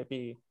easier? Would it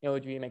be, you know,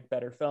 would you make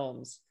better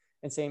films?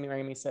 And Sam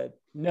Raimi said,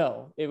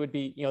 no, it would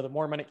be, you know, the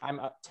more money, I'm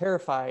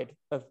terrified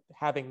of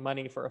having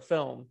money for a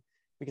film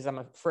because I'm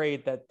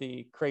afraid that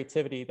the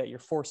creativity that you're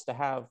forced to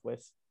have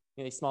with,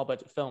 you know, these small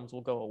budget films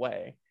will go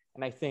away.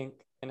 And I think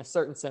in a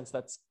certain sense,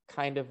 that's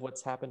kind of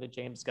what's happened to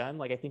James Gunn.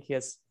 Like, I think he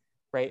has,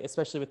 right,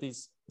 especially with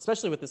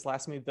this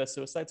last movie, The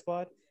Suicide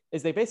Squad,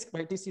 is they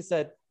basically, right, DC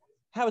said,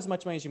 have as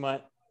much money as you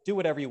want, do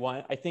whatever you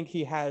want. I think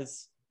he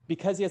has,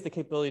 because he has the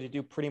capability to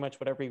do pretty much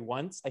whatever he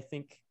wants, I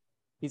think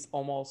he's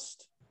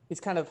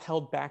kind of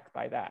held back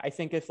by that. I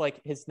think if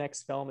like his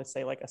next film is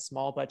say like a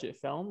small budget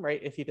film, right?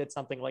 If he did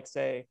something like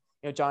say,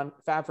 you know, Jon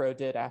Favreau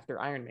did after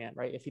Iron Man,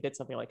 right? If he did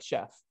something like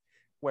Chef,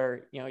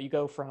 where, you know, you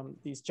go from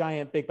these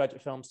giant big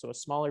budget films to a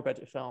smaller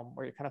budget film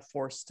where you're kind of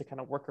forced to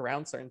kind of work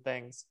around certain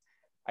things,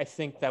 I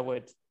think that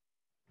would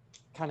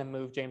kind of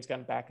move James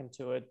Gunn back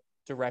into a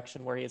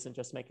direction where he isn't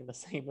just making the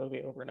same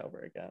movie over and over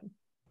again.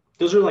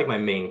 Those are like my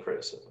main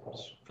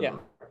criticisms. Yeah.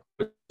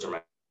 Those are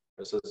my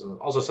criticisms.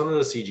 Also, some of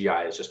the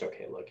CGI is just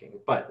okay looking,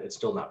 but it's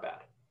still not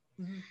bad.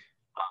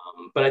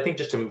 But I think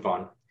just to move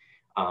on,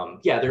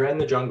 yeah, they're in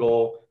the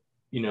jungle.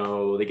 You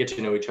know, they get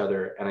to know each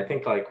other, and I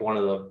think like one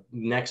of the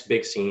next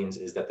big scenes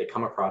is that they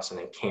come across an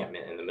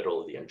encampment in the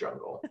middle of the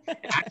jungle. And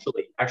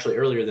actually,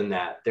 earlier than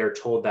that, they're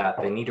told that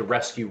they need to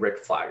rescue Rick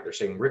Flag. They're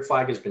saying Rick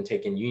Flag has been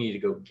taken. You need to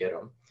go get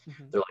him.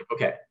 They're like,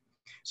 okay.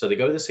 So they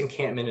go to this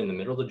encampment in the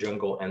middle of the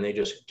jungle, and they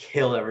just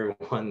kill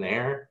everyone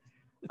there.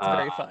 It's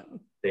very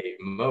fun.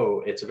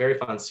 It's a very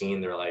fun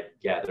scene. They're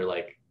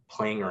like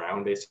playing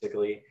around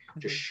basically,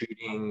 just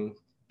shooting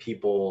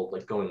people,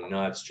 like going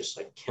nuts, just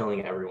like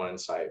killing everyone in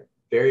sight.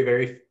 Very,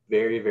 very,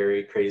 very,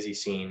 very crazy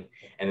scene.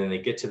 And then they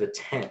get to the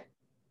tent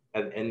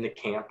in the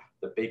camp,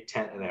 the big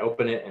tent, and they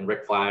open it, and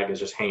Rick Flag is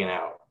just hanging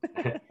out.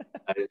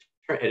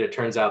 It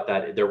turns out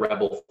that they're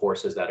rebel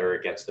forces that are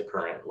against the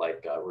current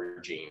like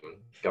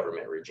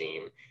government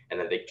regime, and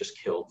then they just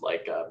killed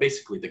like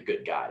basically the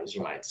good guys,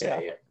 you might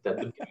say,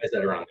 the guys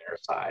that are on their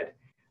side.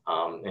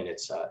 And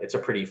it's a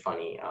pretty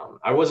funny.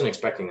 I wasn't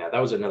expecting that.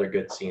 That was another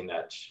good scene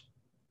that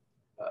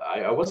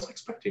I wasn't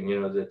expecting, you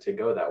know, to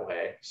go that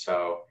way.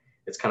 So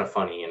it's kind of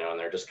funny, you know, and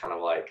they're just kind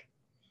of like,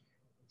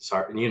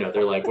 sorry, you know,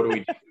 they're like, what do we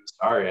do?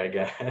 Sorry, I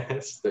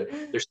guess.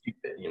 They're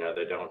stupid, you know,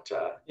 they don't.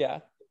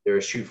 They're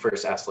a shoot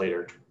first, ask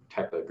later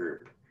type of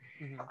group.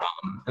 Mm-hmm.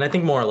 And I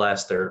think more or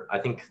less I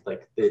think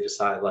like they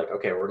decide like,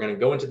 okay, we're going to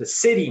go into the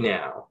city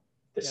now,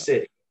 the Yeah.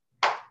 city.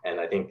 And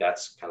I think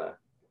that's kind of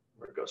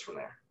where it goes from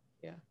there.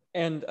 Yeah.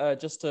 And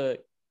just to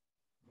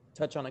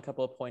touch on a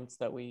couple of points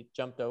that we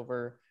jumped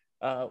over,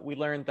 we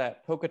learned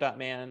that Polka Dot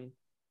Man,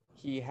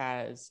 he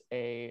has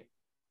a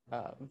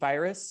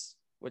virus,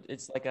 which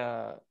it's like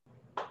a,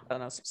 I don't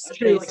know,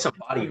 Actually, like space some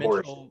body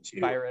horror dimensional too.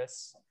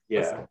 virus.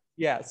 Yeah.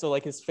 Yeah. So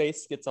like his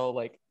face gets all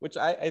like, which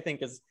I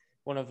think is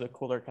one of the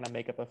cooler kind of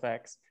makeup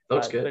effects.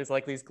 Looks good. There's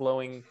like these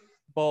glowing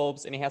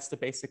bulbs, and he has to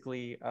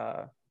basically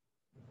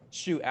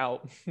shoot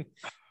out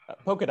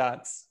polka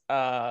dots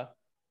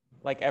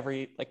like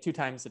every like 2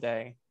 times a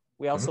day.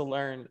 We also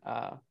learn,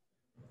 of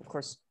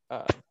course,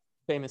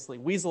 famously,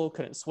 Weasel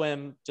couldn't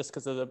swim just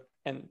because of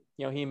and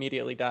he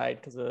immediately died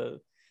because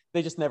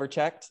they just never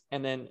checked.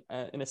 And then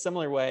in a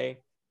similar way,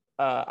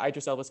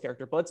 Idris Elba's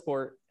character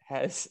Bloodsport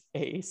has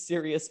a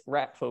serious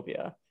rat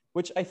phobia,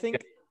 which I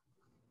think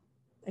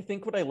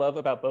what I love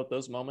about both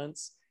those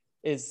moments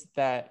is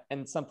that,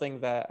 and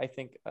something that I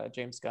think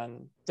James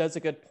Gunn does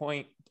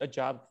a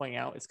job pointing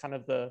out, is kind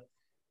of the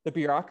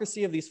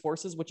bureaucracy of these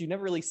forces, which you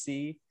never really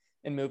see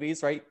in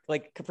movies, right?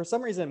 Like for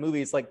some reason in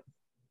movies, like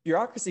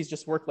bureaucracies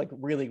just work like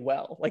really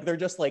well. Like they're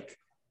just like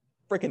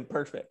freaking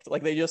perfect.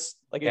 Like they just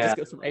like it just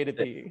goes from A to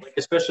B. Like,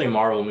 especially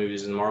Marvel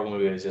movies. In Marvel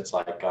movies, it's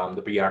like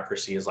the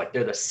bureaucracy is like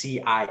they're the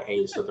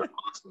CIA, so they're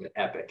awesome and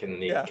epic,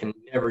 and they can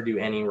never do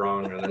any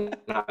wrong, and they're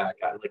not bad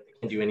guys. Like they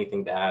can do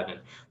anything bad, and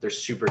they're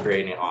super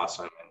great and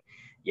awesome.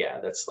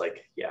 And that's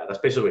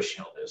basically what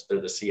Shield is.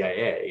 They're the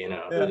CIA,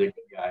 they're the good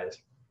guys.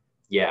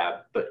 Yeah,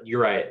 but you're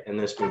right. In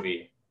this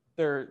movie,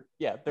 they're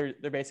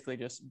basically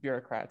just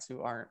bureaucrats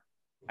who aren't.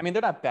 I mean,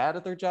 they're not bad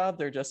at their job.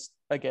 They're just,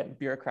 again,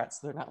 bureaucrats.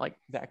 They're not like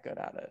that good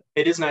at it.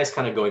 It is nice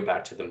kind of going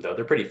back to them though.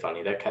 They're pretty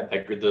funny.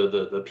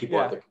 The people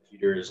at the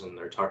computers and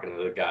they're talking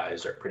to the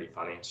guys are pretty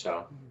funny.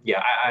 So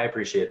yeah, I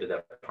appreciated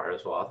that part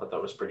as well. I thought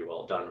that was pretty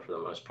well done for the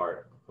most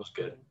part. It was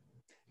good.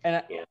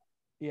 And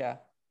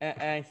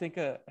and I think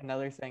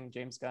another thing,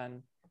 James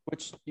Gunn,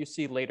 which you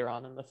see later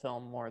on in the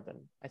film more than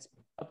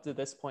up to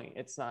this point,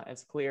 it's not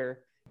as clear.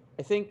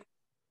 I think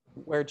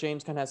where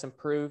James Gunn has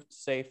improved,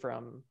 say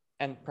from,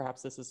 and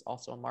perhaps this is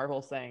also a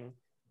Marvel thing,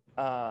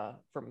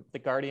 from the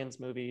Guardians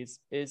movies,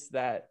 is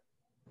that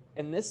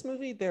in this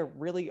movie there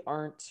really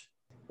aren't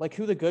like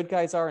who the good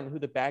guys are and who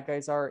the bad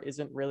guys are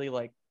isn't really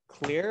like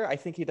clear. I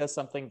think he does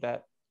something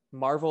that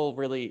Marvel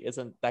really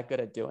isn't that good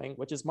at doing,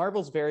 which is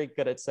Marvel's very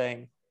good at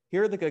saying,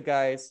 here are the good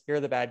guys, here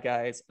are the bad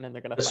guys, and then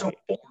they're gonna fight. So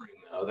boring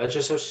though. That's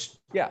just so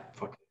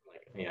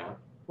fucking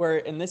Where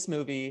in this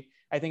movie,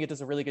 I think it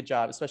does a really good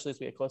job, especially as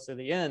we get closer to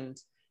the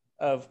end,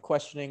 of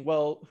questioning,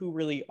 well, who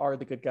really are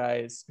the good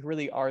guys? Who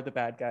really are the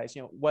bad guys?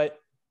 What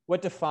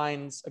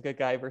defines a good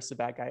guy versus a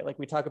bad guy? Like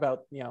we talk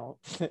about,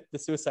 the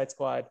Suicide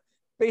Squad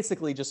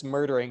basically just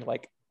murdering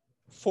like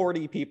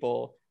 40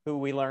 people who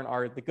we learn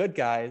are the good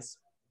guys,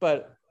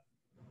 but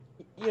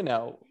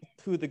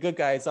who the good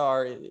guys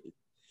are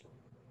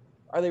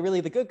they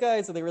really the good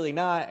guys? Are they really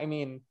not? I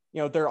mean,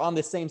 they're on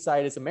the same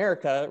side as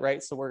America,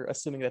 right? So we're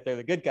assuming that they're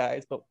the good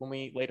guys, but when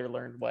we later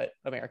learn what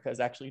America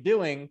is actually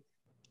doing,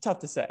 tough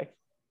to say.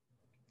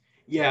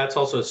 Yeah, it's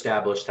also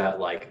established that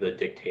like the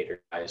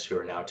dictator guys who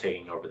are now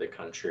taking over the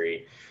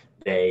country,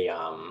 they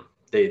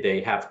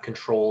have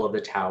control of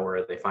the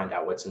tower. They find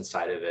out what's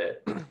inside of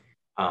it.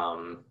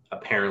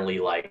 Apparently,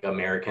 like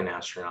American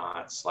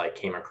astronauts like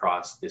came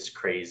across this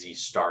crazy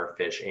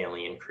starfish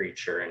alien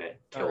creature and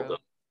it killed them.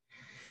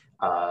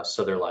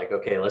 So they're like,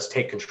 okay, let's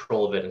take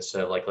control of it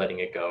instead of like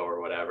letting it go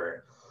or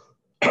whatever.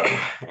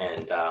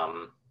 And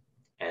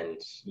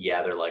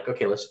they're like,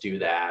 okay, let's do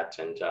that.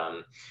 And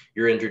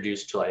you're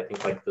introduced to, I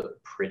think, like the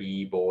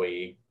pretty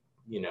boy,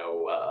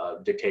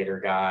 dictator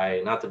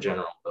guy, not the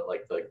general, but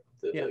like the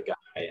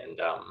guy.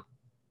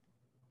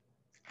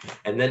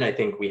 And then I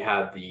think we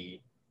have the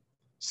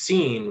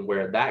scene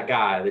where that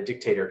guy, the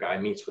dictator guy,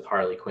 meets with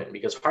Harley Quinn,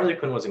 because Harley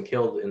Quinn wasn't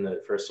killed in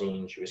the first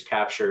scene. She was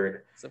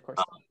captured. Of course.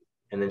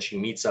 And then she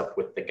meets up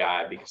with the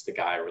guy because the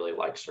guy really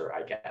likes her,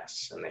 I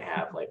guess. And they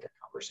have like a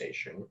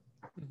conversation.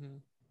 Mm-hmm.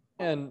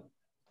 And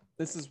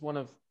this is one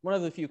of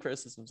the few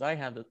criticisms I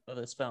have of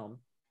this film,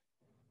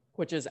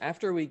 which is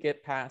after we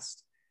get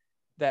past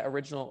that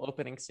original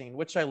opening scene,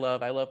 which I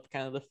love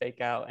kind of the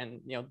fake out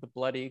and the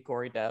bloody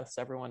gory deaths,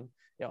 everyone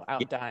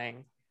out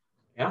dying.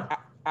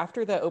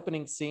 After that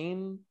opening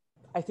scene,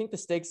 I think the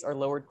stakes are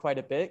lowered quite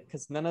a bit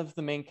because none of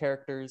the main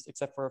characters,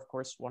 except for of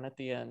course one at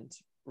the end,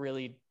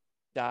 really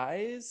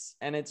dies.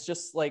 And it's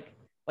just like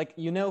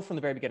from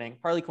the very beginning,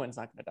 Harley Quinn's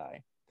not going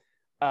to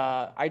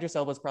die. Idris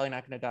Elba's probably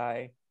not going to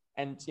die.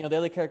 And the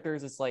other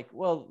characters, it's like,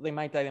 well, they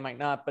might die, they might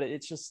not, but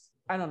it's just,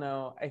 I don't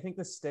know. I think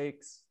the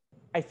stakes,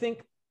 I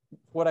think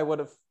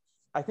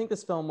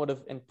this film would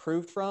have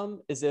improved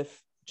from is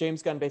if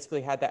James Gunn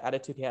basically had that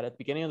attitude he had at the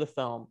beginning of the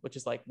film, which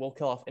is like, we'll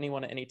kill off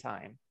anyone at any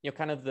time.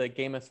 Kind of the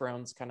Game of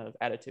Thrones kind of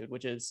attitude,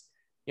 which is,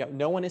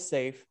 no one is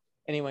safe,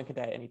 anyone can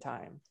die at any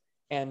time.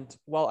 And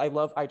while I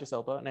love Idris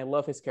Elba and I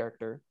love his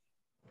character,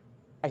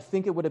 I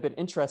think it would have been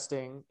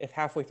interesting if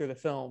halfway through the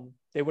film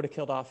they would have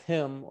killed off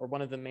him or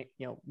one of the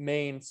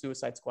main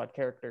Suicide Squad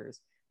characters,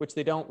 which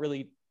they don't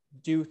really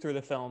do through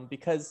the film,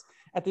 because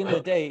at the end of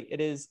the day, it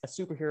is a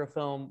superhero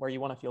film where you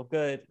want to feel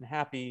good and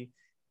happy,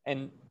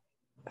 and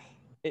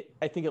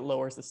I think it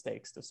lowers the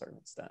stakes to a certain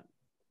extent.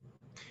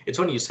 It's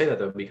funny you say that,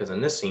 though, because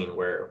in this scene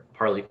where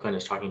Harley Quinn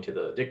is talking to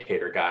the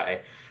dictator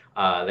guy,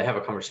 they have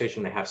a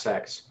conversation, they have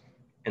sex,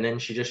 and then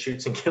she just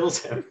shoots and kills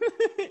him.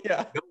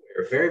 Yeah.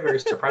 Nowhere. Very, very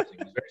surprising.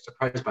 I was very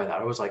surprised by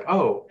that. I was like,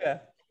 oh, Yeah.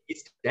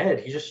 he's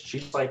dead. She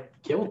just like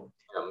killed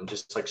him,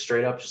 just like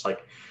straight up, just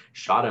like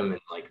shot him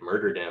and like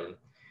murdered him.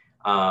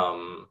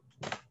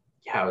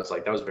 Yeah, I was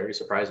like, that was very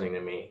surprising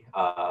to me.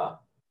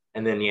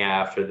 And then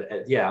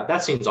after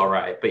that seems all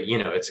right, but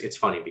it's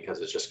funny because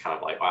it's just kind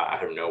of like, wow,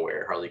 out of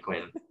nowhere, Harley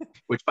Quinn.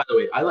 Which, by the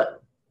way, I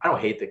don't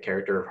hate the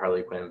character of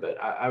Harley Quinn,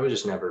 but I was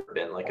just never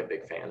been like a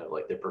big fan of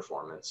like the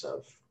performance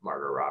of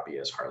Margot Robbie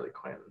as Harley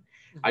Quinn.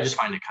 I just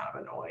find it kind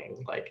of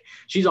annoying. Like,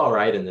 she's all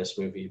right in this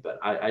movie, but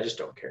I just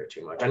don't care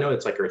too much. I know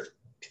it's like her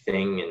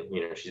thing,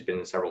 and she's been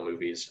in several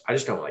movies. I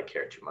just don't like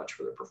care too much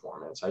for the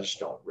performance. I just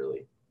don't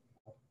really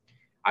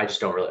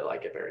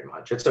like it very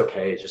much. It's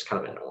okay. It's just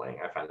kind of annoying.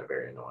 I find it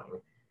very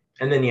annoying.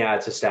 And then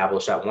it's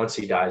established that once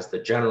he dies, the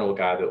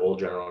old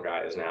general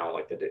guy, is now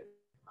like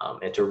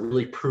and to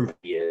really prove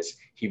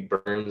he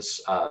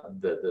burns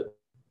the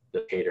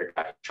dictator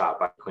guy shot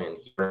by Quinn.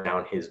 He burned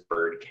down his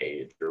bird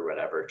cage or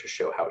whatever to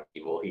show how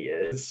evil he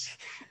is.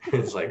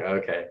 It's like,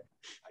 okay,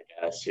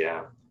 I guess,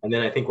 yeah. And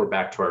then I think we're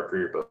back to our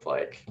group of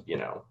like,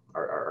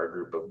 our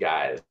group of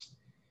guys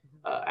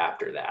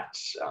after that.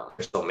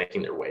 They're still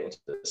making their way into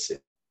the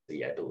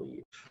city, I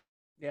believe.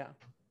 Yeah.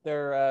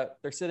 They're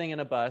sitting in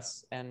a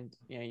bus, and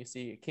you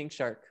see King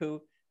Shark,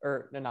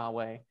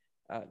 Nanawe,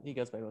 he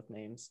goes by both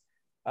names,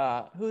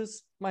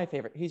 who's my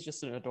favorite. He's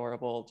just an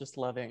adorable, just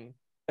loving,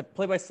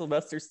 played by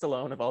Sylvester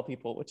Stallone of all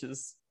people, which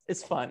is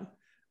fun.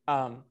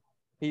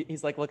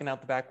 He's like looking out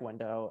the back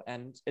window,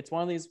 and it's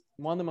one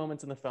of the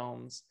moments in the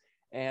films,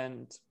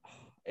 and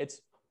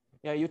it's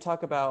you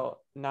talk about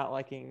not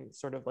liking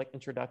sort of like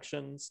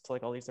introductions to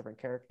like all these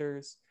different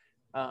characters.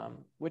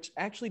 Which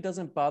actually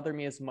doesn't bother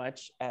me as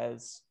much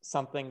as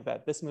something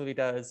that this movie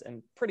does,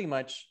 and pretty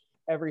much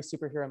every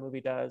superhero movie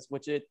does,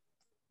 which it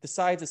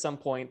decides at some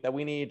point that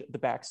we need the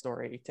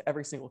backstory to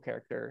every single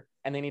character,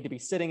 and they need to be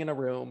sitting in a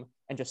room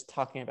and just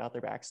talking about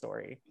their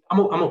backstory. I'm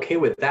okay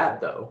with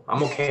that, though.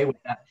 I'm okay with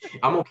that.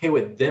 I'm okay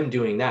with them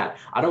doing that.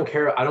 I don't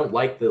care. I don't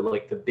like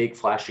the big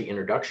flashy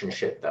introduction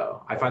shit,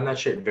 though. I find that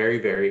shit very,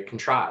 very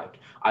contrived.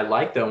 I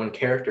like, though, when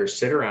characters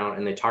sit around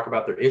and they talk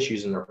about their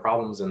issues and their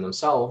problems and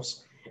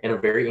themselves in a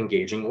very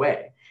engaging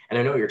way. And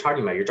I know what you're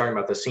talking about. You're talking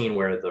about the scene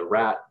where the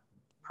rat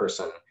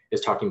person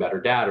is talking about her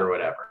dad or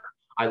whatever.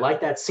 I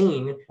like that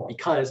scene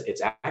because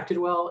it's acted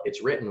well,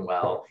 it's written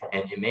well,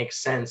 and it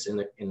makes sense in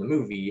the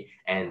movie,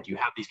 and you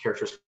have these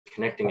characters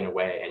connecting in a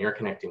way, and you're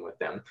connecting with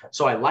them.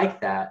 So I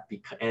like that,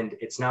 and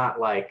it's not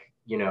like,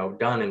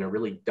 done in a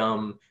really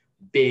dumb,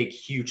 big,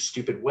 huge,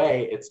 stupid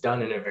way. It's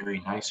done in a very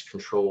nice,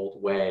 controlled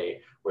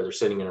way where they're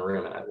sitting in a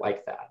room, and I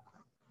like that.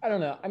 I don't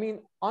know. I mean,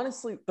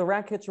 honestly, the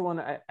Ratcatcher one,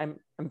 I'm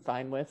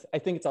fine with. I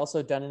think it's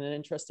also done in an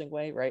interesting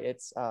way, right?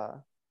 It's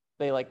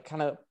they like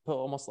kind of put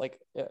almost like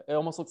it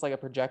almost looks like a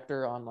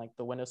projector on like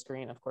the window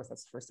screen. Of course,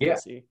 that's the first time you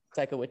see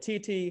Taika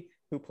Waititi,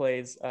 who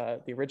plays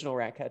the original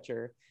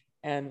Ratcatcher,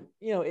 and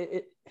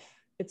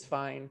it's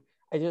fine.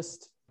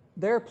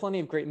 There are plenty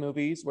of great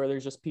movies where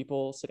there's just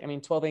people sitting. I mean,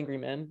 12 Angry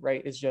Men,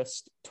 right, is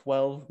just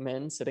 12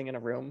 men sitting in a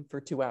room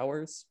for 2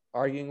 hours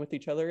arguing with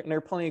each other, and there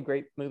are plenty of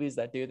great movies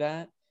that do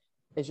that.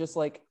 It's just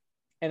like,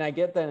 and I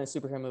get that in a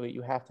superhero movie,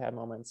 you have to have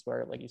moments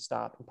where like you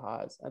stop and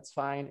pause. That's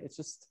fine. It's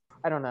just,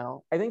 I don't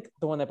know. I think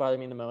the one that bothered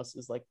me the most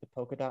is like the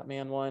Polka Dot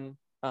Man one.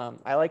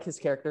 I like his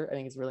character. I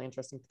think he's a really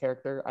interesting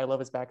character. I love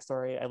his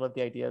backstory. I love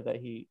the idea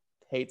that he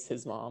hates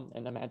his mom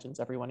and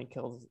imagines everyone he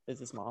kills is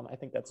his mom. I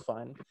think that's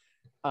fun.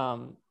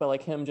 But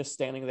like him just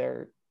standing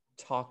there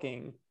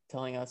talking,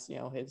 telling us,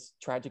 his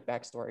tragic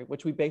backstory,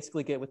 which we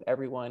basically get with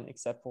everyone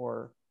except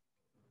for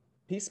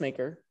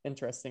Peacemaker,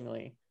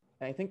 interestingly.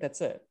 And I think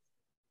that's it.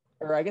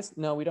 Or I guess,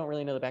 no, we don't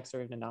really know the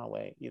backstory of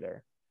Nanawe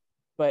either.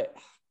 But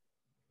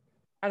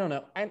I don't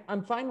know.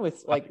 I'm fine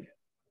with like,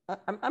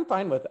 I'm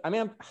fine with it. I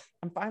mean,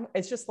 I'm fine.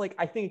 It's just like,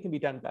 I think it can be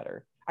done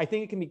better. I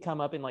think it can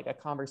come up in like a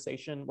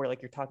conversation where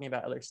like you're talking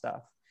about other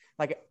stuff.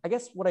 Like, I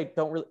guess what I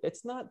don't really,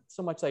 it's not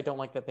so much that I don't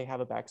like that they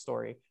have a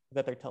backstory,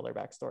 that they tell their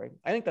backstory.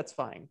 I think that's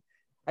fine.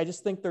 I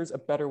just think there's a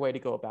better way to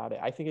go about it.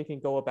 I think it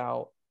can go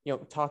about,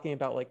 talking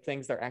about like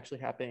things that are actually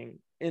happening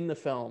in the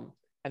film,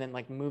 and then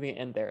like moving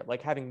in there,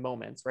 like having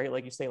moments, right?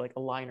 Like you say like a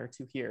line or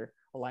two here,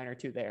 a line or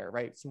two there,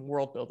 right? Some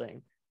world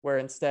building, where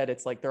instead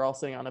it's like they're all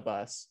sitting on a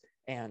bus,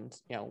 and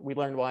we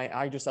learned why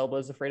Idris Elba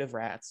is afraid of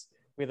rats.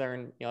 We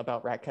learn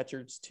about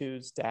Ratcatcher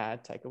 2's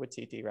dad, Taika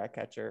Waititi,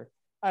 Ratcatcher.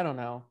 I don't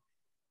know.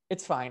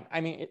 It's fine. I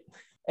mean,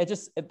 I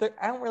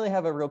don't really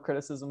have a real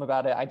criticism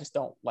about it. I just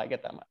don't like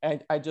it that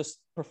much. I just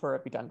prefer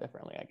it be done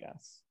differently, I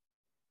guess.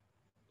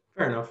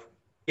 Fair enough.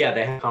 Yeah,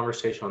 they had a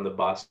conversation on the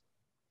bus.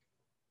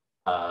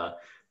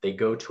 they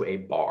go to a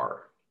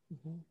bar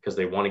Mm-hmm. because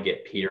they want to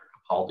get Peter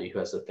Capaldi, who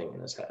has the thing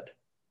in his head,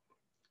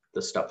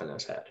 the stuff in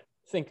his head.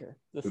 The thinker.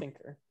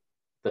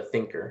 The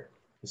thinker.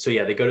 So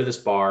yeah, they go to this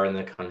bar in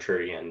the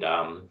country, and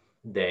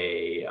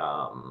they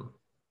all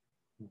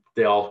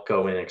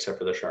go in except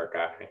for the shark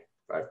guy.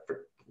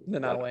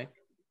 Nanawe.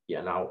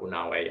 Yeah,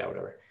 Nawe, yeah,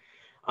 whatever.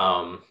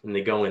 And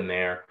they go in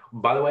there.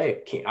 By the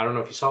way, I don't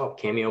know if you saw a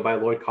cameo by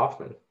Lloyd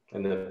Kaufman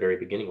in the very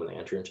beginning when they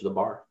enter into the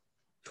bar.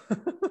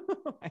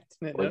 I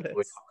didn't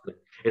notice.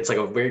 It's like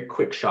a very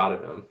quick shot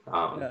of him.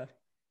 Yeah.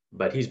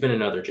 But he's been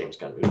in other James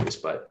Gunn movies.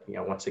 But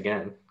once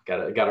again,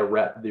 gotta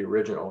rep the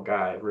original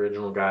guy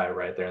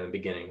right there in the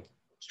beginning,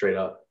 straight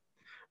up.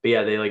 But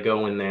yeah, they like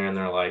go in there and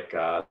they're like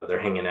they're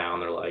hanging out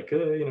and they're like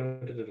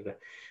and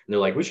they're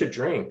like, we should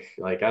drink.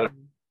 Like I don't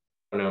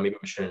know, maybe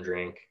we shouldn't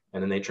drink.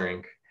 And then they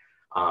drink.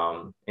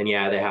 And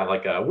yeah, they have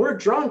like a we're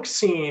drunk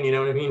scene, you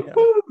know what I mean? Yeah.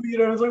 Woo,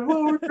 it's like,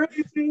 whoa, we're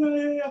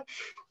crazy. Yeah.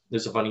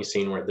 There's a funny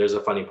scene where there's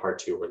a funny part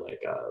too where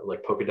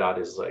like Polka Dot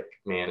is like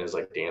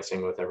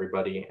dancing with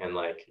everybody and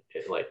like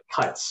it like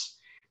cuts.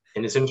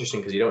 And it's interesting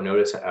because you don't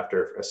notice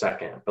after a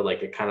second, but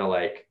like it kind of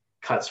like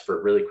cuts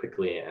for really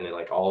quickly, and then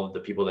like all of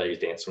the people that he's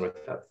dancing with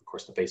have, of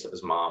course, the face of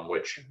his mom,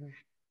 which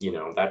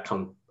that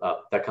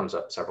comes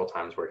up several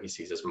times where he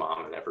sees his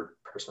mom in every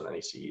person that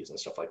he sees and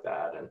stuff like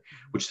that, and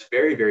which is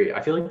very, very,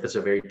 I feel like that's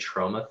a very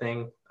trauma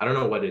thing. I don't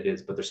know what it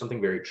is, but there's something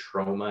very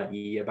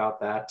trauma-y about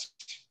that.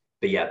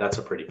 But yeah, that's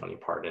a pretty funny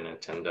part in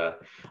it. And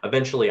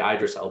eventually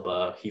Idris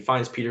Elba, he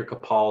finds Peter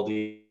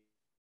Capaldi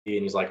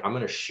and he's like, I'm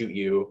gonna shoot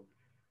you,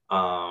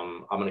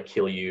 I'm gonna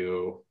kill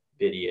you,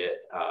 idiot.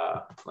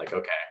 Like,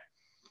 okay.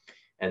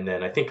 And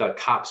then I think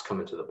cops come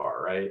into the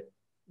bar, right?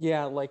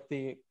 Yeah, like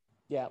the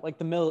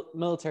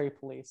military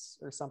police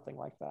or something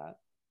like that,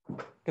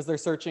 because they're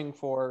searching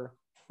for,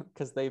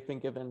 because they've been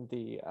given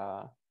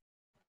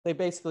they've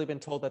basically been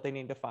told that they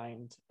need to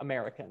find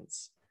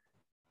Americans,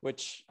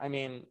 which, I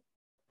mean,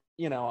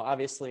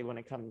 obviously when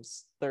it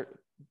comes there,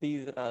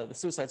 the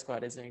Suicide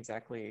Squad isn't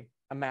exactly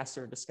a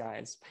master of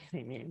disguise by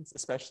any means,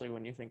 especially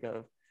when you think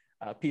of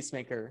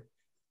Peacemaker.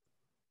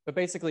 But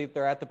basically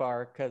they're at the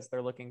bar because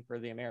they're looking for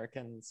the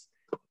Americans.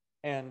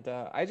 And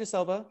Idris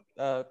Elba,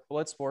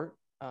 Bloodsport,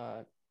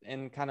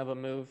 in kind of a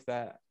move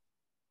that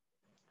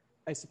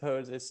I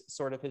suppose is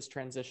sort of his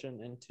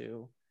transition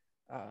into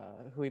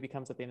who he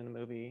becomes at the end of the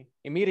movie,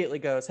 immediately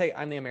goes, hey,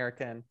 I'm the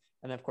American.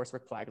 And then, of course,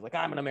 Rick Flag is like,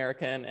 I'm an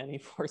American. And he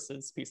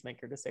forces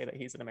Peacemaker to say that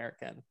he's an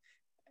American,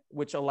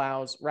 which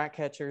allows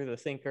Ratcatcher, the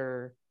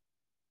Thinker,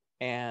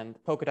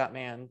 and Polka Dot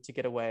Man to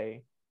get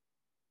away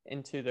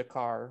into the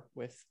car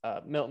with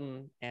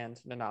Milton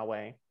and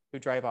Nanawe, who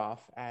drive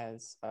off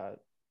as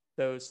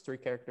those three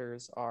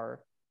characters are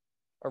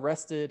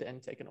arrested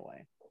and taken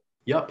away.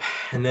 Yep.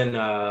 And then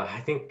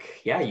I think,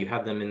 you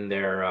have them in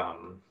their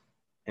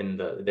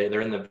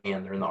they're in the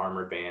van, they're in the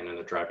armored van, and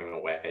they're driving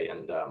away,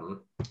 and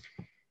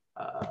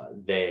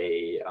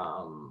they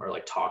are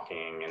like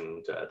talking,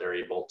 and they're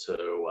able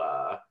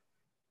to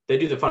they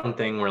do the fun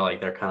thing where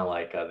like they're kind of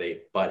like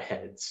they butt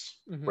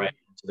heads right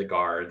into the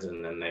guards,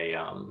 and then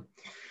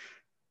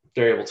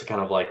they're able to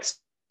kind of like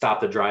stop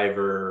the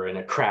driver, and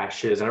it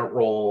crashes and it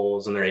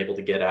rolls, and they're able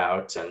to get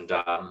out, and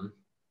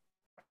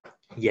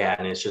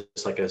and it's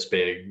just like this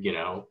big,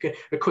 a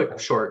quick,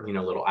 short,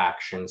 little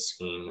action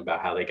scene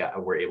about how they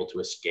were able to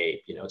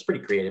escape. It's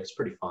pretty creative, it's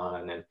pretty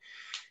fun, and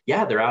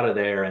they're out of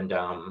there. And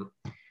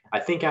I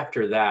think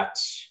after that,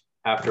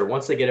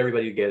 once they get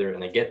everybody together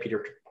and they get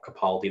Peter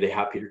Capaldi, they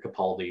have Peter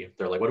Capaldi.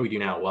 They're like, what do we do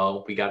now?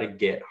 Well, we got to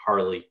get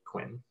Harley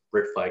Quinn.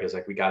 Rick Flag is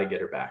like, we got to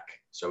get her back.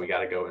 So we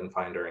got to go and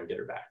find her and get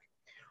her back.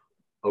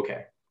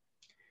 Okay.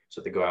 So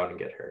they go out and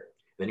get her.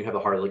 Then you have the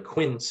Harley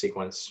Quinn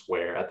sequence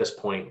where at this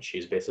point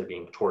she's basically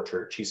being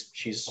tortured.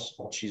 She's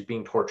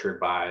being tortured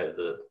by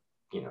the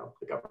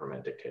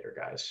government dictator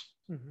guys.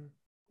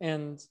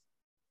 And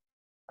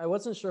I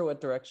wasn't sure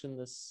what direction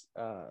this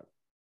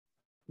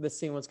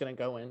scene was going to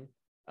go in.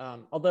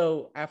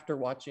 Although after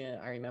watching it,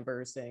 I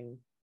remember saying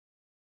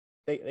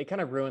they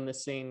kind of ruined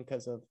this scene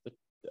because of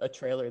a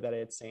trailer that I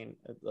had seen.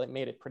 It, like,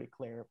 made it pretty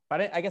clear.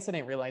 But I guess I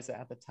didn't realize it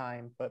at the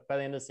time. But by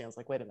the end of the scene, I was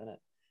like, wait a minute.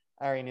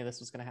 I already knew this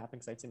was going to happen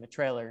because I'd seen the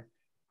trailer.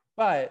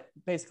 But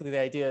basically the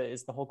idea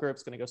is the whole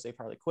group's going to go save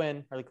Harley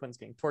Quinn. Harley Quinn's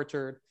getting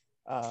tortured.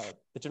 The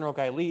general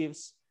guy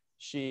leaves.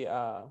 She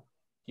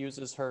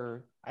uses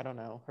her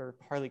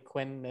Harley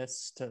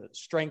Quinn-ness to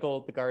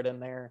strangle the guard in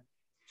there.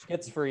 She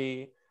gets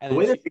free. And the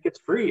way that she gets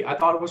free, I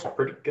thought it was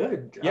pretty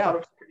good. Yeah. I thought it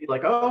was pretty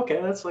like, oh,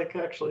 okay, that's like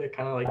actually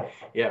kind of like,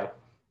 yeah.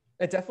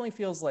 It definitely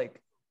feels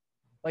like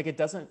it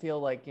doesn't feel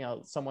like,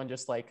 someone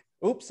just like,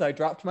 oops, I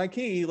dropped my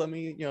key. Let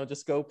me,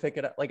 just go pick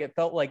it up. Like, it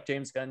felt like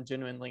James Gunn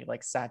genuinely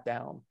like sat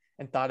down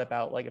and thought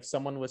about like if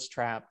someone was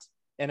trapped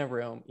in a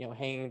room,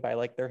 hanging by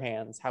like their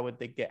hands, how would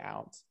they get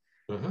out?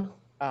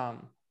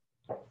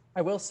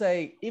 I will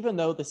say, even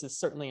though this is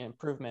certainly an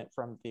improvement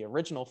from the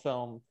original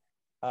film,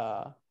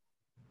 the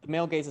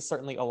male gaze is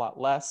certainly a lot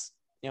less,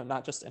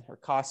 not just in her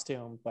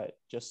costume, but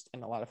just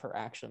in a lot of her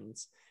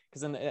actions.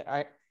 Because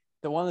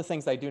one of the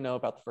things I do know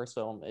about the first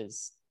film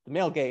is the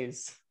male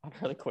gaze on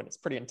Harley Quinn is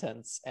pretty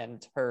intense,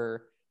 and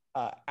her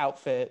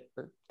outfit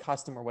or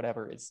costume or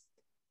whatever is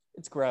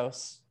it's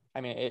gross.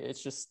 I mean,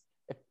 it's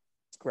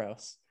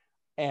gross,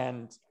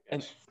 and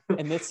and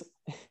this,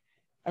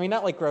 I mean,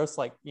 not like gross,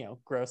 like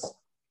gross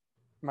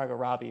Margot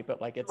Robbie,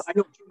 but like it's I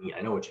know what you mean.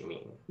 I know what you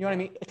mean. you know what I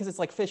mean, because it's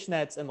like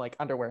fishnets and like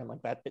underwear and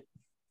like that.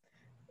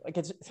 Like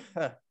it's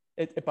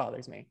it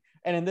bothers me.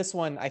 And in this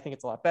one, I think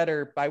it's a lot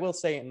better. But I will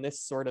say, in this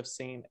sort of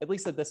scene, at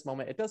least at this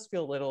moment, it does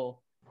feel a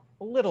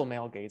little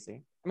male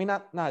gazy. I mean,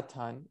 not a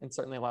ton, and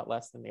certainly a lot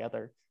less than the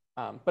other.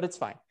 But it's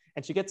fine.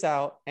 And she gets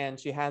out, and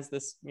she has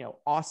this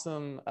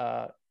awesome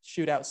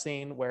shootout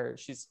scene where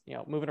she's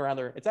moving around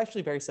there. It's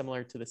actually very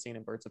similar to the scene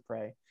in Birds of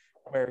Prey,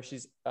 where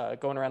she's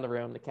going around the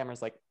room. The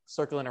camera's like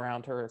circling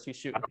around her. She's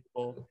shooting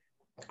people.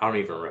 I don't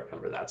even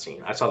remember that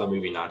scene. I saw the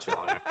movie not too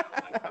long ago.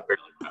 I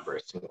barely remember a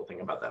single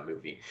thing about that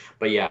movie.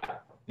 But yeah,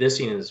 this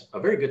scene is a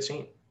very good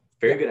scene.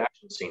 Very good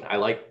action scene. I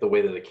like the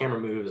way that the camera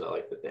moves. I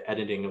like the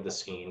editing of the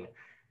scene.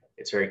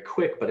 It's very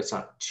quick, but it's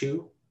not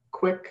too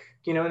quick.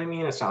 You know what I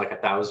mean? It's not like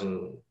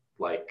 1,000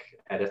 like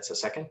edits a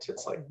second.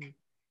 It's like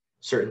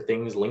certain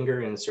things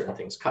linger and certain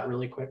things cut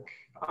really quick.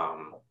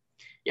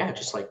 Yeah,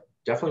 just like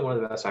definitely one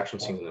of the best action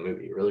scenes in the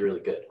movie. Really,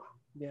 really good.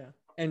 Yeah.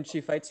 And she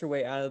fights her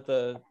way out of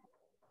the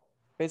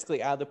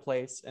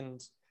place,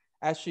 and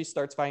as she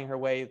starts fighting her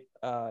way,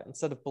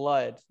 instead of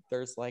blood,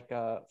 there's like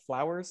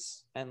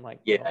flowers and like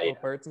little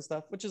birds and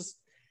stuff, which is,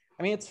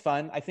 I mean, it's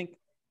fun. I think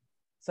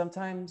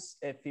sometimes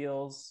it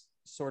feels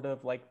sort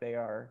of like they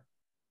are,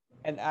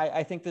 and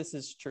I think this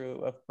is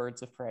true of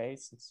Birds of Prey,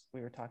 since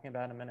we were talking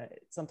about it a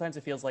minute. Sometimes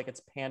it feels like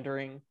it's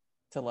pandering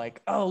to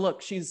like, oh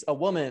look, she's a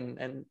woman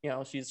and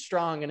she's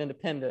strong and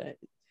independent.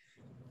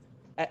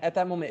 At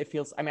that moment it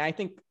feels, I mean, I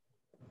think,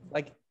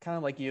 like kind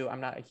of like you,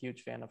 I'm not a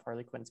huge fan of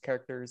Harley Quinn's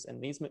characters,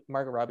 and these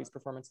Margot Robbie's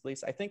performance at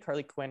least. I think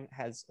Harley Quinn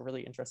has a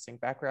really interesting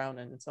background,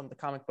 and in some of the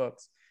comic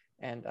books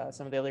and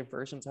some of the other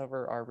versions of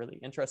her are really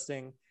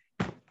interesting.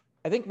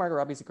 I think Margot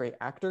Robbie's a great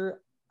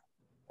actor.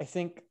 I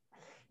think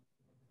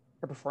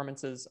her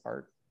performances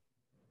are,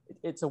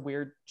 it's a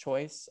weird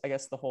choice, I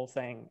guess, the whole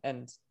thing.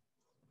 And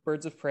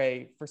Birds of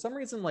Prey, for some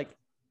reason, like,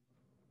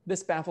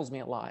 this baffles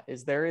me a lot,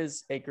 is there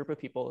is a group of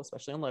people,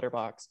 especially on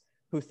Letterboxd,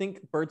 who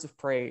think Birds of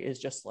Prey is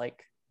just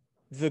like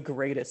the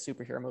greatest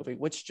superhero movie,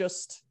 which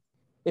just,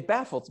 it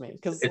baffles me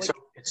because it's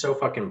so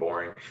fucking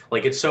boring.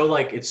 Like it's so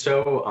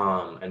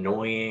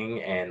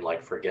annoying and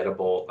like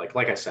forgettable.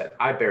 Like I said,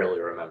 I barely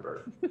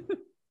remember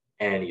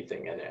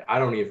anything in it. I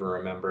don't even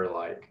remember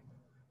like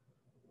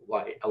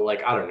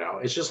I don't know.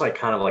 It's just like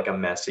kind of like a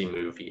messy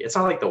movie. It's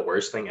not like the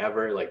worst thing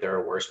ever. Like there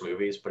are worse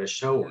movies, but it's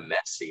so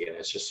messy and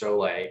it's just so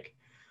like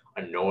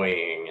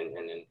annoying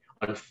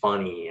and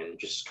unfunny and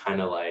just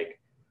kind of like,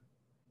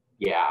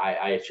 yeah,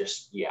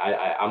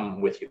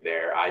 I'm with you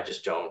there. I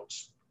just don't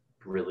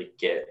really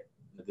get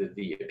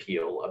the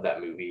appeal of that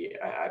movie.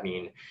 I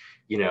mean,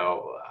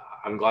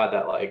 I'm glad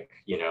that like,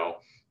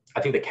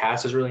 I think the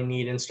cast is really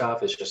neat and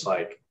stuff. It's just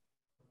like,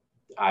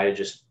 I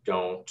just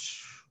don't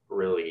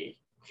really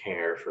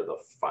care for the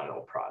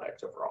final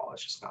product overall.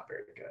 It's just not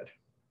very good.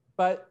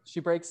 But she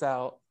breaks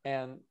out,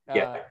 and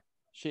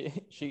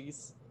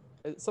she's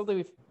something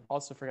we've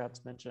also forgot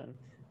to mention.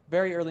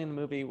 Very early in the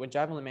movie, when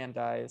Javelin Man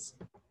dies,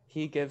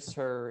 he gives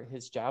her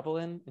his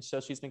javelin, and so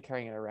she's been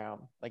carrying it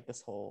around like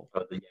this whole.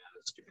 Oh, the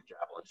stupid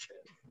javelin shit.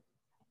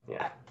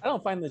 Yeah, I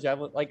don't find the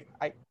javelin, like,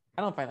 I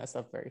don't find that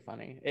stuff very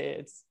funny.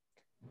 It's,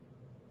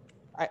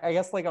 I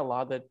guess, like a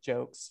lot of the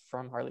jokes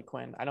from Harley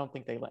Quinn, I don't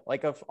think they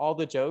like, of all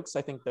the jokes,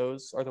 I think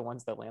those are the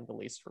ones that land the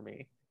least for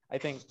me. I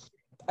think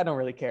I don't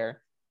really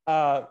care.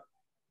 But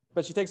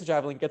she takes a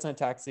javelin, gets in a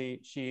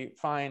taxi. She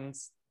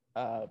finds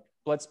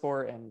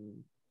Bloodsport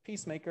and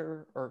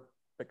Peacemaker, or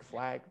Rick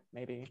Flag,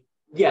 maybe.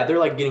 Yeah, they're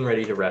like getting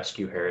ready to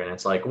rescue her, and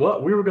it's like,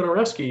 what? We were gonna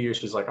rescue you.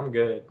 She's like, I'm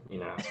good.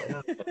 It's like,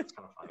 oh, it's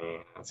kind of funny.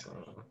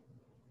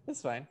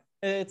 It's fine.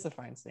 It's a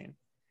fine scene.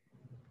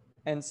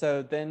 And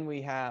so then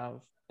we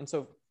have, and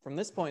so from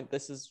this point,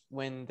 this is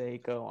when they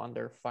go on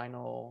their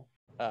final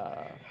to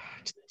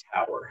the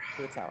tower.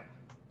 To the tower.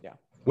 Yeah.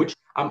 Which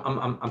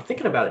I'm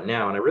thinking about it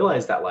now, and I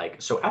realize that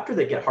like, so after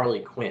they get Harley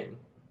Quinn,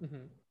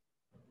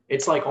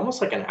 it's like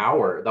almost like an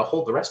hour.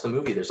 The rest of the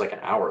movie, there's like an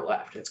hour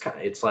left.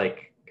 It's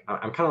like,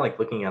 I'm kind of like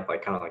looking at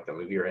like kind of like the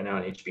movie right now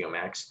on HBO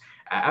Max.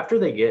 After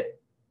they get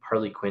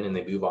Harley Quinn and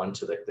they move on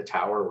to the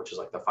tower, which is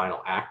like the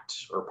final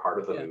act or part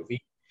of the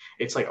movie,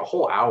 it's like a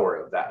whole hour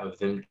of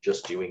them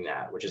just doing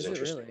that, which is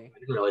interesting. Really? I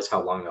didn't realize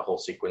how long the whole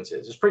sequence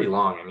is. It's pretty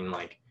long. I mean,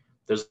 like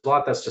there's a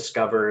lot that's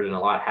discovered and a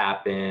lot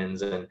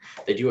happens, and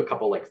they do a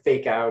couple like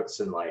fake outs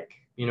and like,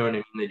 you know what I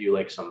mean? They do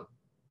like some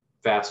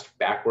fast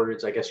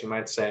backwards, I guess you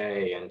might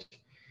say. And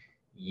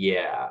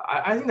yeah,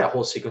 I think that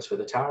whole sequence for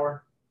the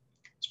tower,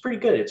 it's pretty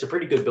good. It's a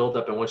pretty good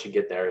build-up, and once you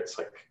get there, it's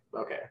like,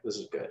 okay, this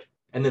is good.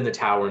 And then the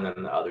tower, and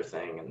then the other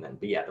thing, and then,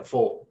 but yeah, the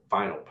full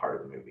final part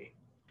of the movie.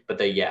 But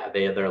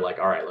they're like,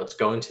 all right, let's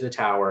go into the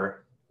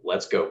tower,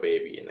 let's go,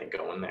 baby, and they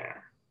go in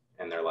there,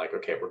 and they're like,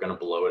 okay, we're gonna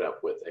blow it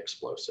up with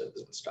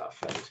explosives and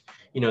stuff,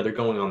 and they're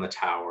going on the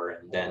tower,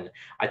 and then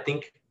I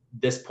think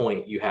this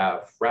point, you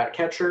have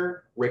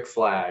Ratcatcher, Rick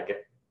Flag,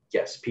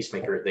 yes,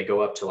 Peacemaker. They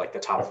go up to like the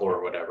top floor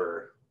or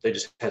whatever. They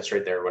just head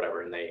straight there or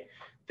whatever, and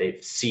they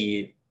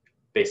see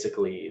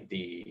basically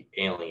the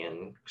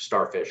alien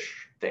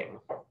starfish thing.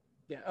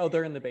 Yeah. Oh,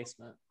 they're in the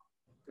basement.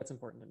 That's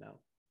important to know.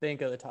 They didn't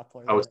go to the top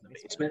floor. Oh, it's the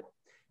basement?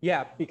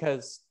 Yeah,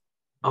 because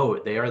Oh,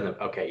 they are in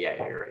the okay. Yeah,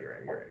 you're right.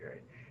 You're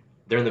right.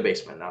 They're in the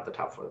basement, not the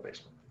top floor of the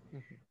basement.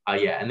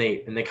 Yeah, and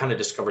they kind of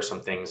discover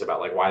some things about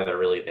like why they're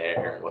really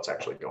there and what's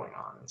actually going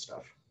on and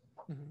stuff.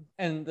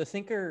 And the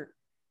Thinker,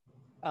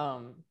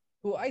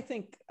 who I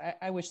think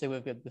I wish they would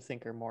have given the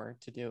Thinker more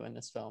to do in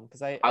this film,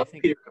 because I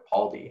think Peter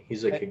Capaldi,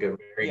 he's like a very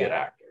good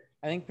actor.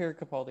 I think Peter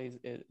Capaldi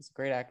is a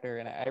great actor,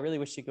 and I really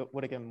wish he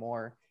would have given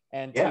more.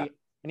 And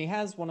he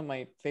has one of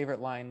my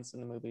favorite lines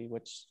in the movie,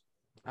 which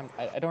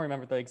I don't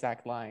remember the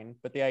exact line,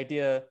 but the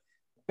idea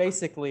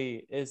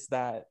basically is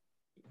that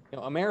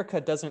America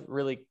doesn't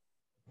really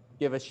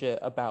give a shit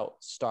about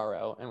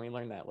Starro, and we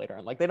learn that later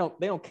on. Like they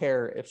don't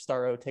care if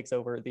Starro takes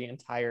over the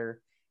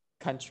entire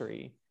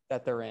country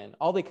that they're in.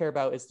 All they care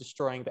about is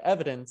destroying the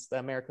evidence that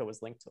America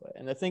was linked to it.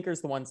 And the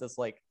Thinker's the ones that's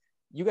like,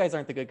 you guys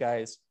aren't the good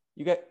guys.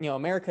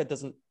 America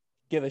doesn't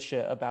give a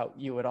shit about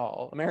you at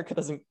all. America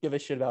doesn't give a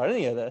shit about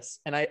any of this.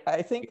 And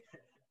I think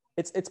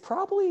it's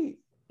probably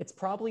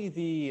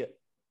the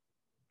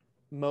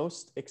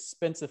most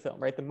expensive film,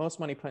 right? The most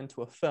money put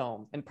into a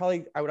film, and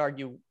probably I would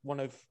argue one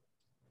of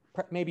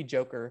maybe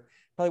Joker,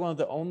 probably one of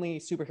the only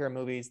superhero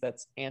movies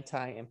that's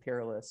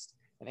anti-imperialist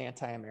and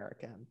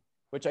anti-American,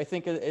 which I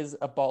think is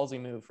a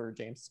ballsy move for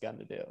James Gunn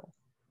to do.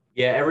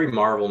 Yeah, every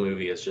Marvel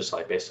movie is just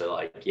like basically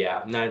like,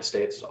 yeah, United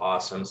States is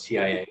awesome,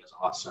 CIA is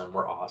awesome,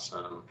 we're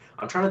awesome.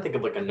 I'm trying to think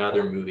of like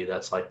another movie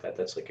that's like that,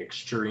 that's like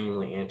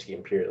extremely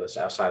anti-imperialist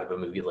outside of a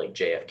movie like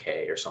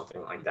JFK or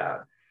something like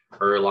that.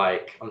 Or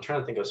like, I'm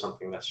trying to think of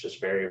something that's just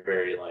very,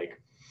 very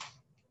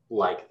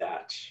like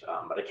that,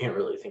 but I can't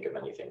really think of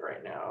anything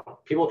right now.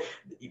 People,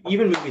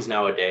 even movies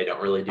nowadays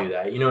don't really do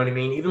that. You know what I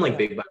mean? Even like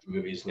big budget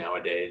movies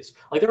nowadays,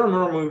 like there are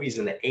more movies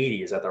in the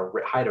 80s at the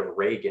height of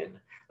Reagan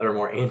that are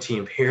more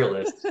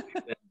anti-imperialist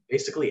than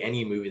basically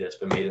any movie that's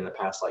been made in the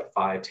past like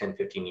 5, 10,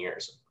 15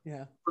 years.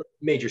 Yeah.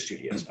 Major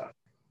studio stuff.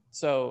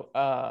 So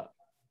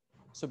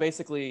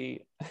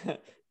basically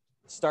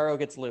Starro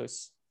gets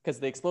loose because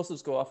the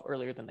explosives go off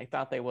earlier than they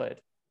thought they would.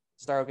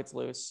 Starro gets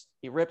loose.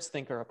 He rips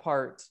Thinker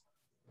apart.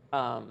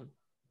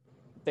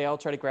 They all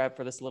try to grab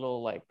for this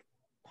little like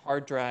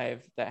hard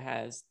drive that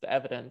has the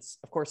evidence.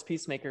 Of course,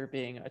 Peacemaker,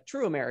 being a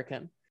true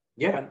American,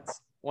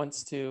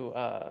 wants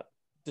to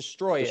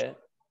destroy it.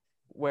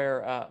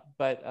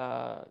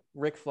 But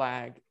Rick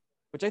Flag,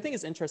 which I think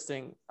is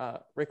interesting,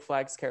 Rick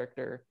Flag's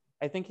character,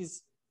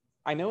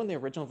 I know in the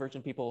original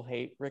version people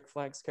hate Rick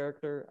Flag's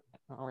character.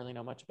 I don't really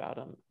know much about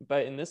him,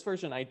 but in this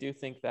version, I do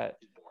think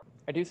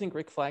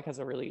Rick Flag has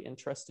a really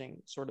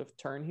interesting sort of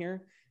turn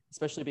here,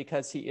 especially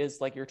because he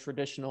is like your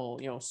traditional,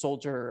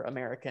 soldier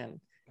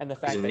American, and the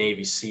fact he's a that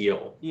Navy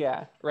SEAL.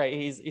 Yeah, right.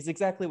 He's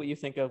exactly what you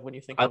think of when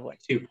you think of like.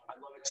 I love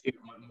it too.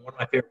 One of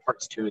my favorite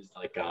parts too is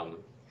like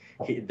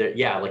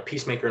like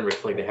Peacemaker and Rick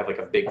Flag, they have like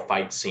a big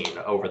fight scene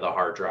over the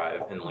hard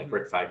drive, and like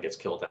Rick Flag gets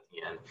killed at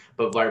the end.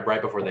 But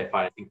right before they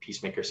fight, I think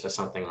Peacemaker says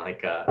something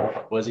like,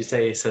 what does he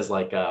say? He says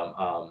like,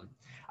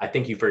 I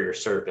thank you for your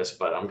service,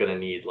 but I'm gonna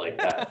need like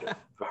that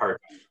hard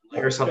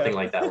drive, or something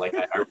like that. Like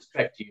I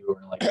respect you,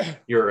 or like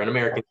you're an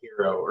American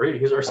hero,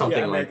 or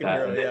something like that.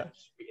 Hero, and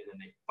then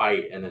they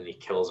fight, and then he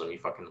kills him. He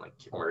fucking like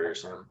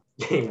murders him,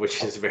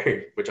 which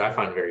I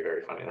find very,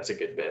 very funny. That's a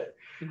good bit.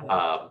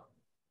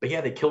 But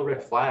yeah, they kill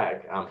Rick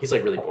Flag. He's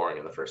like really boring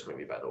in the first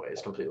movie, by the way.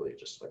 He's completely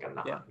just like a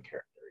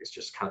non-character. He's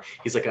just kind of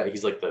he's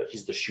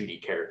the shooty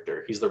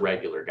character. He's the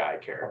regular guy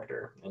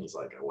character, and he's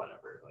like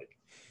whatever. Like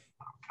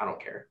I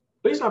don't care.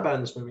 But he's not bad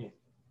in this movie.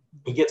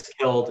 He gets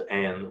killed,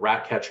 and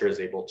Ratcatcher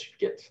is able to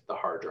get the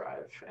hard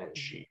drive, and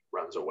she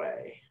runs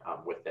away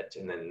with it.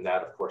 And then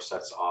that, of course,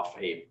 sets off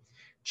a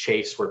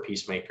chase where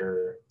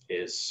Peacemaker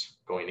is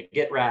going to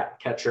get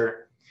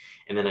Ratcatcher.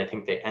 And then I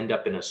think they end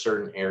up in a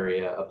certain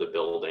area of the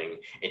building,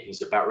 and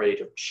he's about ready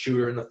to shoot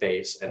her in the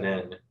face. And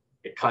then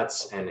it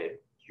cuts, and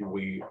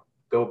we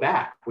go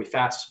back. We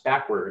fast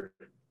backward,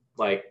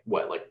 like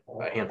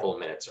a handful of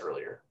minutes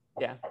earlier.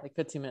 Yeah, like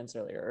 15 minutes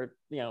earlier,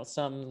 or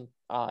some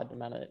odd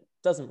amount of.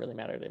 Doesn't really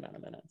matter the amount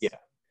of minutes. Yeah.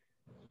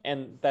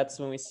 And that's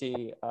when we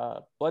see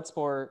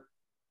Bloodsport,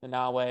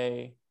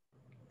 Nanawe,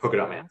 Polka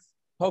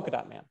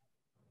Dot Man.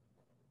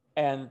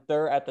 And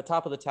they're at the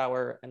top of the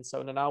tower, and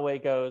so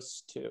Nanawe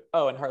goes to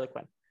and Harley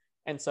Quinn.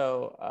 And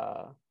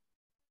so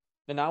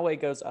Nanawe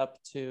goes up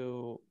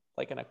to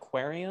like an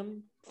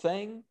aquarium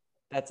thing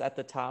that's at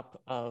the top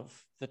of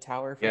the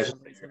tower for some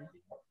reason.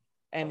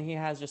 And he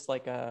has just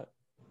like a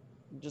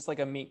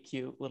meet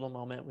cute little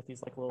moment with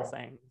these like little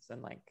things,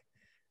 and like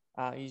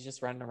he's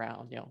just running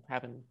around,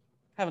 having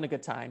a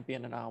good time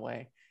being an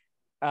Nanawe.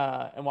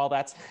 And while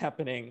that's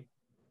happening,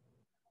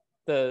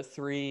 the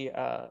three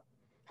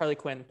Harley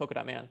Quinn, Polka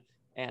Dot Man,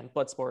 and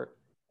Bloodsport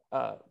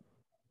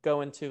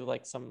go into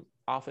like some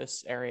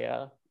office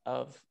area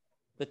of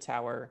the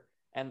tower,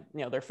 and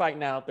they're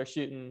fighting out, they're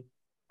shooting.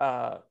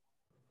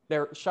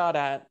 they're shot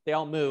at, they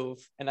all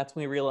move, and that's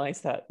when we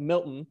realize that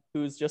Milton,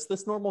 who's just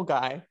this normal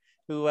guy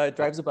who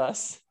drives a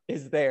bus,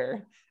 is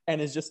there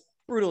and is just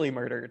brutally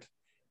murdered.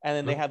 And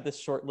then they have this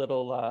short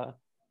little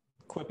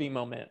quippy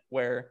moment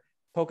where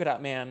Polka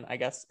Dot Man, I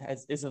guess,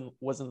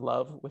 was in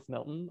love with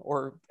Milton,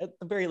 or at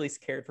the very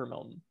least cared for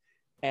Milton.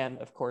 And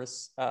of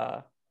course,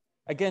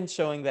 again,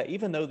 showing that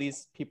even though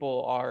these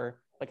people are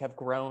like have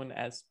grown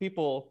as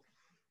people,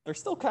 they're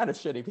still kind of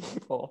shitty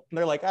people. And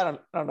they're like, I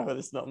don't know who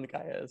this Milton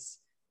guy is.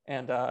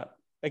 And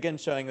again,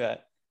 showing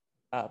that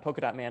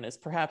Polka Dot Man is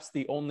perhaps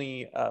the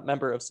only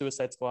member of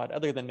Suicide Squad,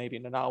 other than maybe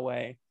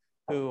Nanawe,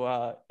 who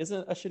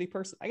isn't a shitty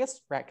person. I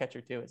guess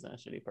Ratcatcher too isn't a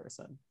shitty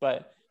person,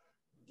 but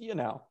you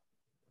know.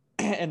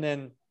 And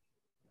then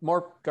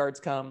more guards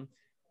come.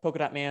 Polka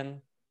Dot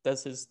Man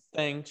does his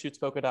thing, shoots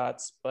polka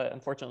dots, but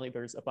unfortunately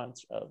there's a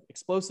bunch of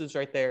explosives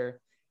right there.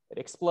 It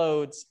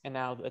explodes, and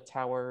now the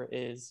tower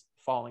is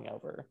falling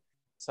over.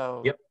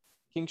 So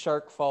King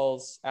Shark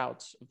falls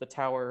out of the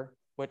tower,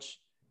 which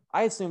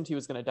I assumed he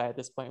was going to die at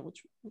this point,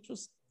 which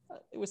was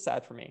it was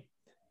sad for me.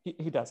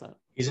 He doesn't.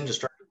 He's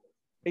indestructible.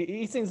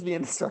 He seems to be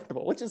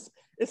indestructible, which is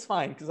it's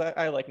fine because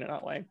I like it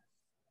that way.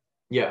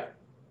 Yeah.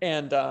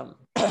 And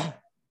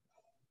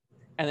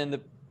and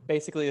then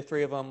basically the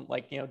three of them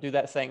do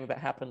that thing that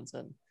happens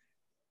in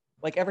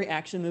like every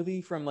action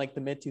movie from like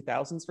the mid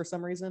 2000s for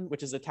some reason,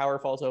 which is a tower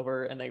falls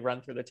over and they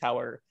run through the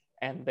tower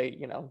and they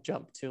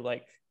jump to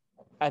like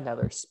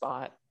another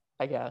spot,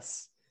 I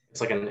guess.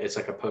 It's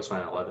like a post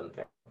 9/11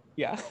 thing.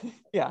 Yeah.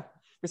 Yeah.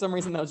 For some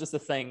reason that was just a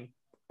thing.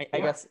 I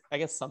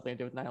guess something to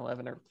do with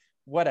 9/11 or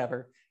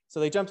whatever. So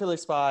they jump to their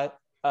spot.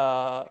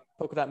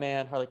 Polka Dot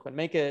Man, Harley Quinn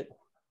make it.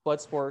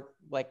 Bloodsport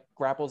like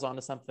grapples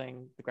onto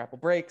something. The grapple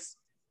breaks.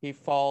 He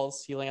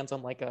falls. He lands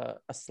on like a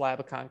slab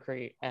of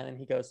concrete, and then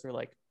he goes through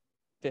like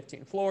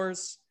 15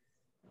 floors,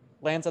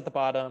 lands at the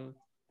bottom,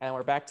 and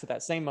we're back to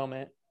that same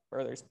moment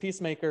where there's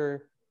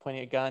Peacemaker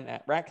pointing a gun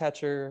at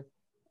Ratcatcher,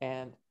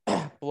 and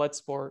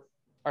Bloodsport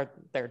are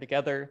there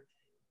together.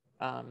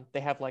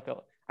 They have like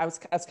I was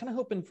kind of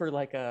hoping for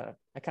like a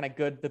kind of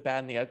good, the bad,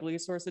 and the ugly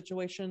sort of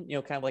situation,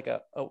 kind of like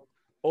a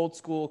old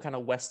school kind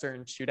of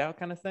Western shootout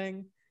kind of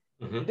thing.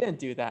 Mm-hmm. They didn't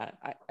do that.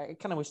 I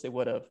kind of wish they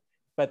would have,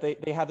 but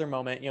they have their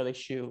moment, they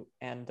shoot,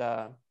 and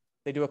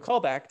they do a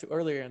callback to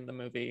earlier in the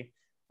movie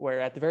where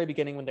at the very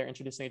beginning when they're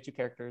introducing the two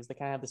characters, they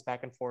kind of have this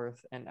back and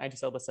forth, and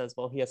Idris Elba says,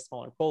 well, he has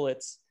smaller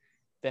bullets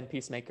than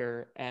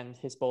Peacemaker, and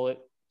his bullet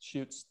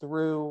shoots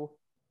through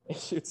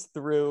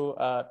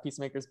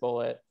Peacemaker's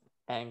bullet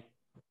and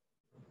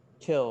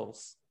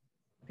kills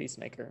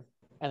Peacemaker.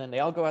 And then they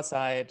all go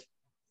outside,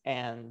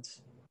 and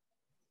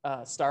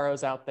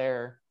Starro's out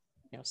there,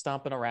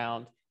 stomping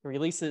around. He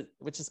releases,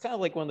 which is kind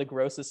of like one of the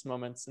grossest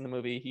moments in the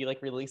movie. He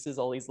like releases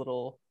all these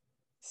little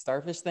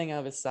starfish thing out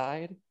of his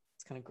side.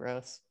 It's kind of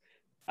gross.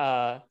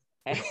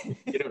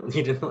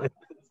 You didn't like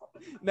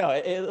No,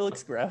 it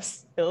looks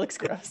gross. It looks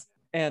gross.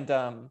 And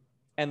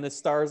the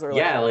stars are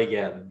yeah,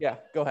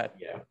 go ahead.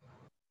 Yeah.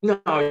 No,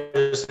 I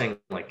was just saying,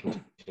 like,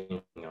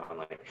 continuing on,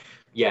 like,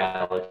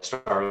 like,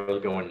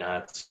 Starro's going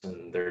nuts,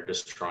 and they're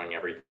destroying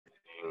everything,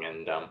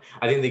 and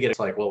I think they get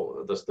like,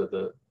 well,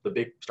 the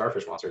big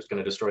starfish monster is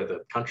going to destroy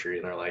the country,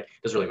 and they're like,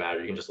 it doesn't really matter,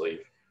 you can just leave,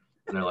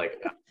 and they're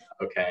like,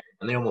 okay,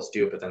 and they almost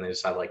do it, but then they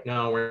decide, like,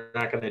 no, we're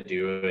not going to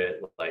do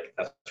it, like,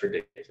 that's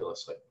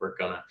ridiculous, like, we're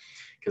gonna,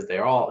 because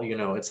they're all,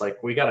 it's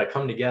like, we got to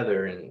come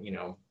together and,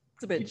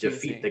 it's a bit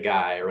defeat the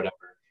guy or whatever.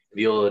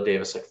 Viola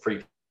Davis like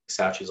freaks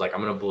out. She's like,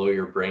 I'm gonna blow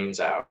your brains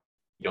out.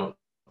 You don't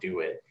do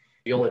it.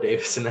 Viola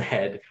Davis in the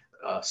head,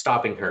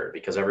 stopping her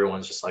because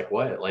everyone's just like,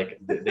 what? Like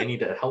they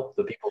need to help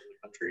the people of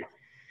the country.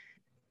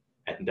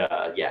 And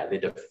they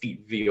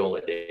defeat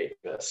Viola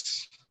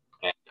Davis,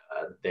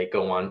 and they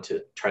go on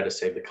to try to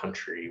save the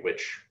country.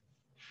 Which,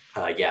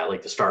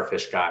 like the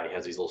starfish guy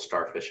has these little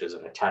starfishes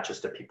and attaches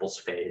to people's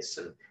face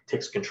and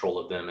takes control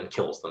of them and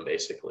kills them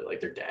basically. Like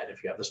they're dead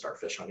if you have the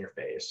starfish on your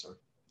face. And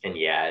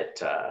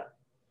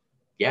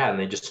and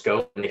they just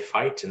go and they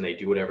fight and they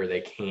do whatever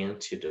they can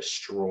to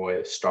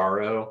destroy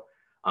Starro.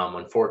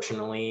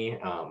 Unfortunately,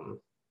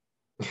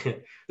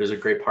 there's a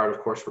great part, of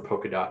course, where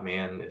Polka Dot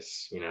Man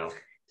is,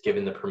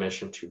 given the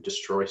permission to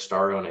destroy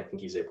Starro, and I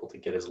think he's able to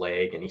get his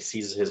leg, and he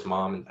sees his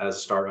mom as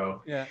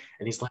Starro, and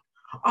he's like,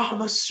 "Oh,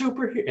 I'm a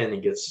superhero," and he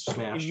gets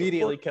smashed,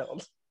 immediately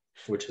killed.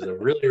 Which is a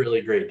really,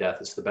 really great death.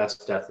 It's the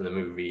best death in the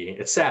movie.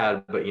 It's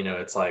sad, but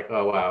it's like,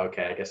 oh wow,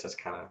 okay, I guess that's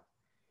kind of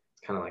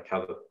like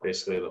how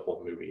basically the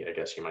whole movie, I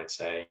guess you might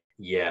say.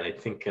 Yeah, and I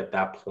think at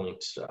that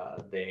point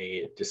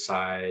they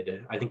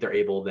decide. I think they're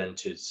able then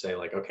to say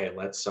like, okay,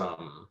 let's.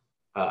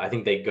 I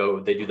think they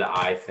do the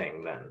eye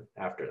thing then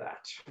after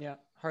that. Yeah,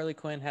 Harley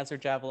Quinn has her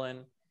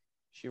javelin.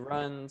 She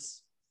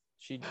runs.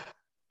 She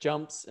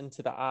jumps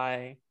into the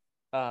eye,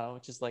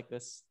 which is like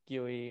this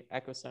gooey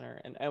echo center.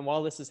 And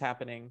while this is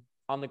happening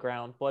on the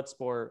ground,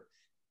 Bloodsport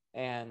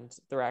and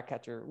the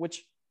Ratcatcher,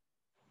 which.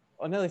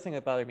 Another thing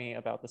that bothered me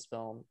about this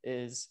film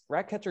is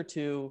Ratcatcher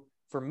 2,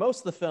 for most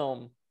of the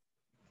film,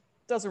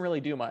 doesn't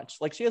really do much.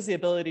 Like, she has the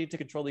ability to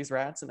control these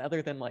rats, and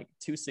other than like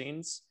 2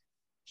 scenes,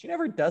 she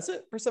never does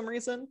it for some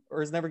reason,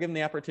 or is never given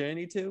the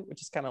opportunity to,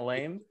 which is kind of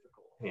lame.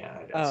 Yeah,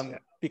 I guess. Yeah.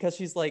 Because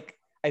she's like,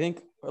 I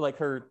think like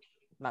her,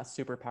 not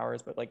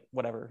superpowers, but like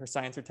whatever, her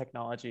science or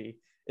technology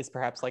is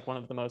perhaps like one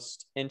of the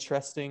most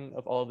interesting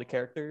of all of the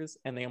characters,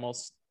 and they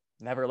almost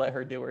never let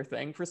her do her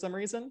thing for some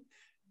reason,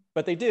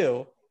 but they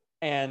do.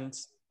 And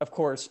of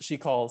course, she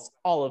calls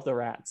all of the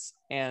rats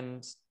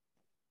and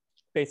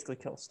basically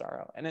kills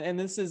Starro. And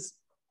this is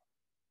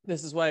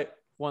why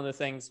one of the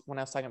things when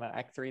I was talking about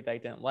Act 3 that I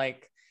didn't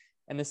like,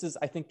 and this is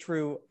I think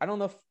true. I don't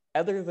know if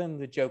other than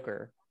the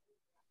Joker,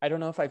 I don't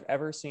know if I've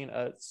ever seen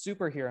a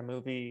superhero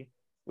movie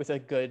with a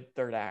good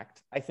third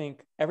act. I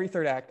think every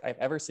third act I've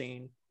ever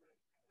seen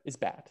is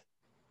bad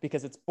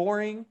because it's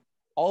boring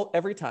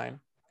every time.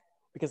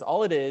 Because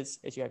all it is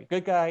you have your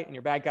good guy and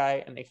your bad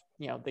guy, and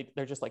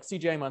they're just like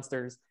CGI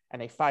monsters,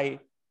 and they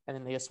fight and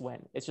then they just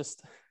win. It's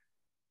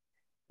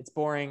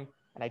boring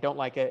and I don't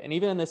like it. And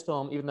even in this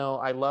film, even though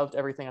I loved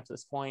everything up to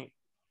this point,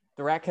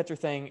 the rat catcher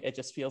thing, it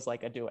just feels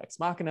like a Deus Ex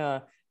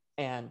Machina,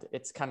 and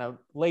it's kind of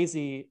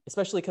lazy,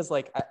 especially because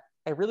like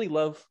I really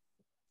love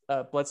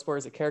Bloodsport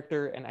as a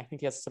character, and I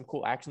think he has some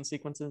cool action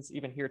sequences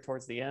even here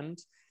towards the end.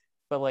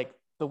 But like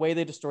the way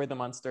they destroy the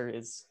monster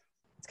it's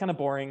kind of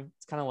boring.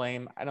 It's kind of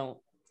lame. I don't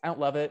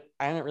love it.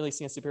 I haven't really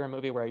seen a superhero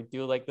movie where I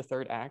do like the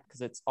third act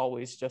because it's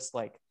always just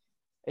like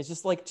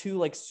two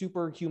like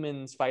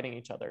superhumans fighting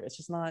each other.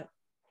 It's not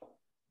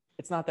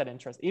that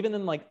interesting. Even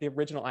in like the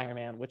original Iron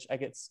Man, which I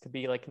guess could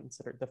be like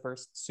considered the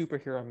first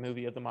superhero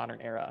movie of the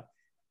modern era,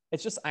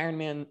 it's just Iron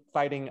Man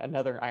fighting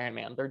another Iron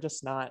Man. They're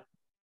just not,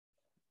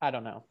 I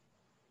don't know.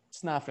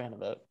 Just not a fan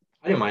of it.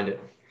 I didn't mind it.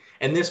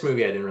 And this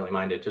movie, I didn't really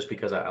mind it just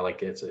because I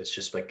like it. It's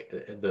just like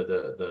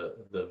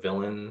the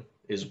villain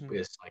is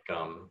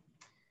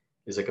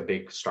like a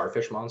big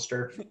starfish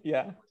monster.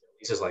 Yeah.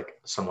 This is like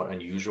somewhat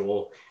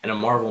unusual. In a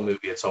Marvel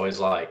movie, it's always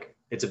like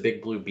it's a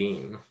big blue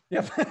beam.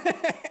 Yep.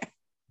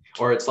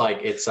 Or it's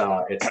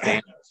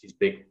Thanos, he's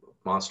big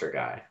monster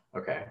guy.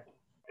 Okay.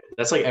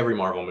 That's like every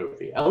Marvel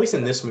movie. At least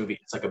in this movie,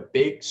 it's like a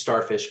big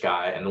starfish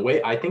guy. And the way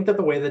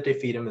that they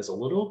feed him is a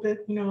little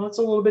bit, it's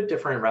a little bit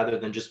different rather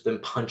than just them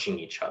punching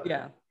each other.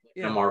 Yeah.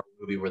 In a Marvel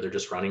movie where they're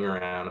just running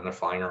around and they're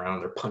flying around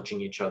and they're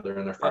punching each other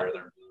and they're firing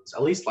their moves.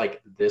 At least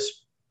like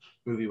this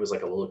movie was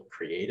like a little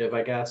creative,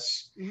 I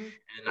guess. Mm-hmm.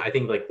 And I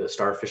think like the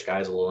starfish guy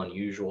is a little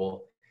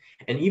unusual.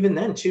 And even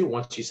then too,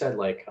 once you said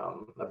like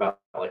about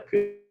like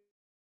good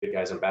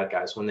guys and bad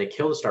guys, when they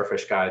kill the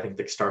starfish guy, I think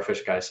the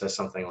starfish guy says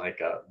something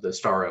like the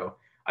Starro.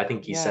 I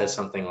think he says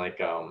something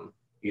like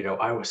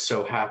I was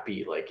so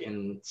happy like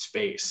in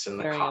space in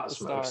the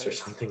cosmos or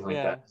something like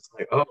that. It's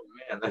like, oh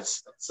man,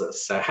 that's so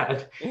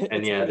sad.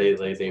 And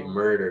they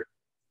murder.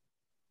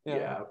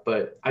 Yeah,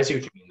 but I see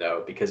what you mean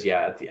though, because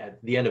at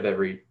the end of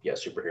every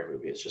superhero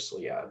movie is just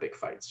a big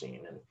fight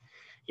scene,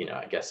 and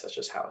I guess that's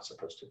just how it's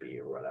supposed to be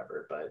or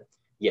whatever. But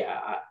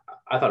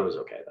I thought it was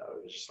okay though.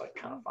 It was just like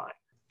kind of fine.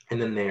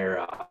 And then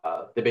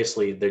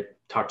they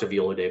talk to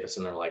Viola Davis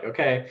and they're like,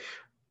 okay,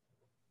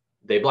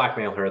 they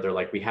blackmail her. They're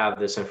like, we have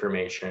this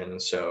information,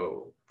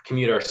 so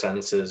commute our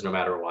sentences no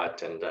matter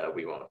what, and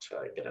we won't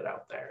get it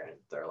out there. And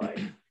they're like,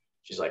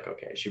 she's like,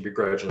 okay. She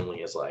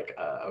begrudgingly is like,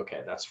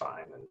 okay, that's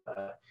fine.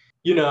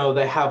 And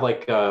they have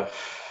like a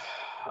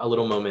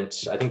little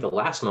moment. I think the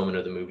last moment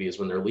of the movie is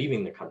when they're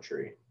leaving the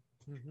country.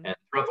 Mm-hmm. And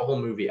throughout the whole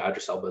movie,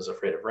 Idris Elba is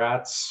afraid of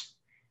rats.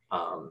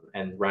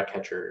 And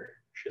Ratcatcher,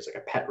 she has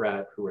like a pet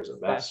rat who wears a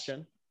vest.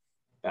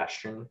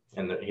 Bastion,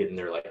 and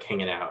they're like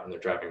hanging out and they're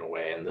driving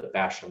away, and the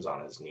Bastion's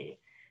on his knee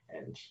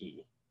and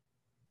he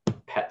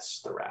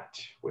pets the rat,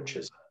 which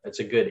is it's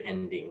a good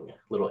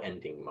little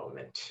ending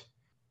moment.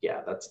 Yeah,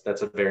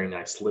 that's a very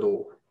nice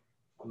little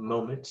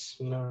moment,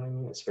 you know what I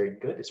mean? It's very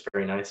good, it's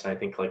very nice. And I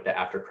think like the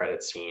after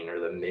credit scene or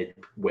the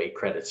midway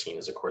credit scene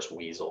is of course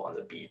Weasel on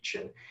the beach,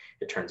 and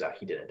it turns out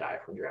he didn't die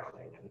from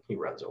drowning and he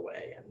runs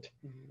away, and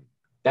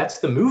that's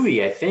the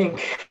movie, I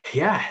think.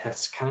 Yeah,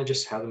 that's kind of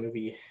just how the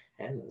movie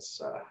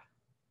ends.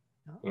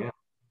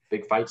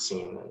 Big fight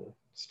scene and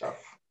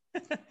stuff.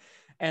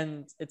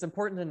 And it's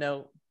important to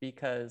note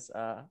because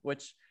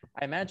which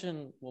I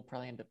imagine we'll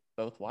probably end up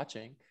both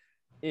watching,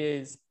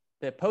 is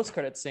the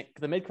post-credit scene.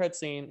 The mid-credit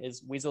scene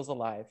is Weasel's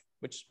alive,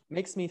 which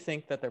makes me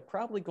think that they're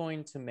probably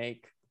going to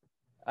make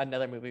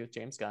another movie with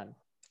James Gunn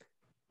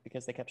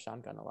because they kept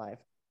Sean Gunn alive.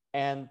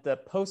 And the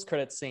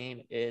post-credit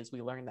scene is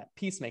we learn that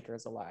Peacemaker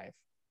is alive.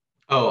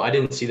 Oh, I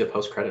didn't see the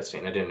post-credit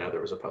scene. I didn't know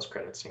there was a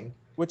post-credit scene.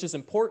 Which is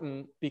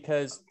important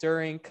because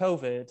during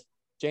COVID,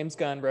 James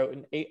Gunn wrote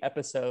an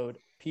 8-episode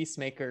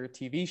Peacemaker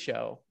TV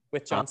show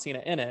with John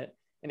Cena in it,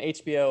 and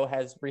HBO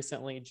has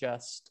recently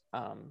just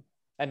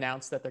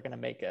announced that they're going to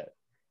make it.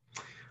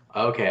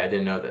 Okay, I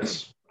didn't know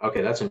this.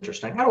 Okay, that's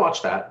interesting. I gotta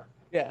watch that.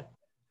 Yeah.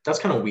 That's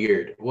kind of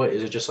weird. What,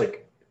 is it just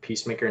like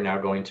Peacemaker now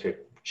going to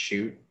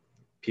shoot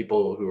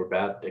people who are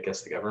bad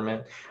against the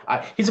government?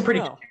 He's a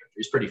pretty good character.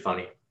 He's pretty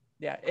funny.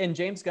 Yeah, and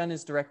James Gunn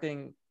is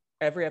directing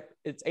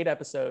it's 8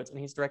 episodes, and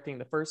he's directing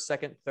the 1st,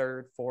 2nd,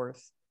 3rd,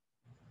 4th,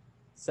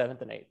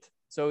 7th, and 8th.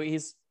 So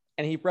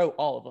he wrote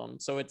all of them.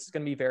 So it's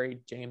going to be very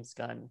James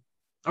Gunn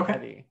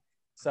heavy.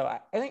 So I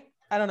think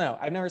I don't know.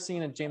 I've never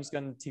seen a James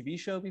Gunn TV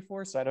show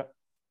before, so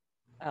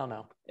I don't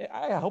know.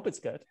 I hope it's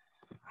good.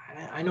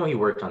 I know he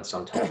worked on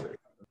some television.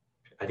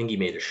 I think he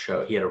made a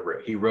show. He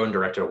wrote and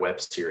directed a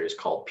web series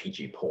called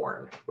PG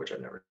Porn, which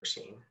I've never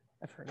seen.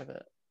 I've heard of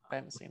it. I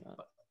haven't seen that.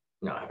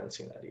 No, I haven't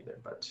seen that either.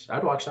 But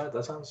I'd watch that.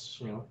 That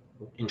sounds,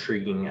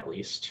 intriguing at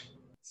least.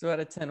 So out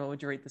of 10, what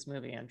would you rate this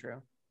movie,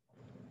 Andrew?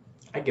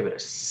 I'd give it a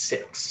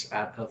 6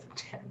 out of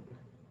 10.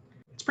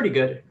 It's pretty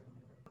good.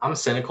 I'm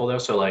cynical though,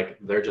 so like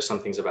there are just some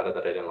things about it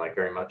that I didn't like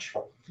very much.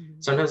 Mm-hmm.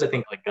 Sometimes I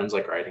think like Guns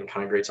Like Writing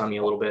kind of grates on me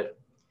a little bit,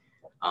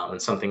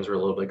 and some things were a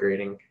little bit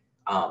grating.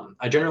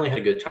 I generally had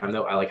a good time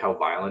though. I like how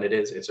violent it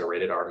is. It's a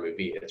rated R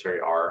movie. It's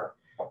very R.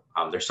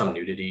 There's some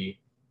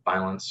nudity,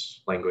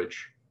 violence,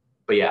 language,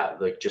 but yeah,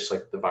 like just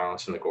like the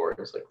violence and the gore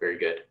is like very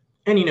good.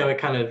 And it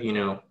kind of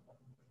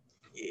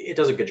it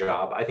does a good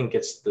job. I think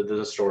it's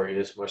the story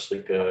is mostly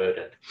good,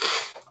 and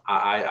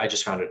I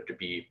just found it to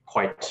be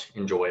quite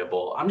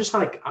enjoyable. I'm just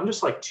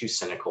like too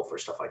cynical for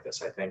stuff like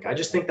this. I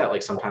just think that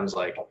like sometimes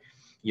like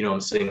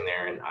I'm sitting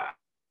there and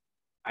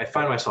I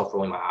find myself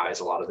rolling my eyes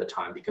a lot of the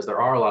time because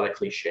there are a lot of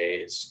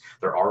cliches.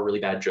 There are really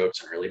bad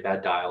jokes and really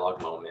bad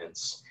dialogue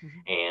moments.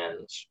 Mm-hmm.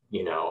 And,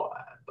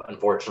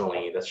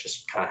 unfortunately, that's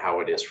just kind of how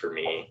it is for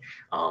me.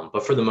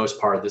 But for the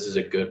most part, this is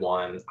a good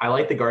one. I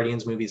like the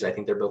Guardians movies. I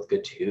think they're both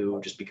good too,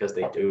 just because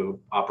they do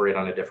operate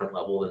on a different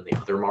level than the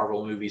other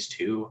Marvel movies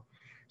too.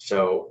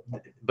 So,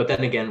 but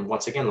then again,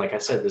 once again, like I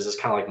said, this is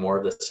kind of like more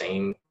of the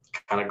same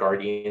kind of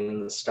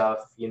Guardian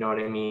stuff. You know what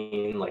I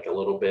mean? Like a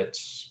little bit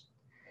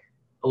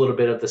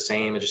of the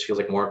same. It just feels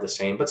like more of the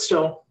same, but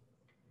still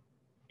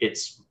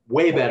it's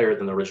way better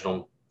than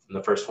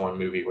the first one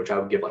movie, which I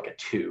would give like a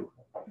 2.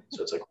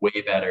 So it's like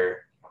way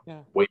better,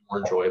 way more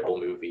enjoyable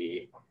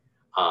movie.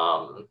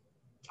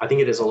 I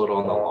think it is a little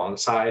on the long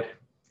side.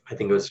 I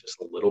think it was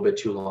just a little bit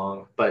too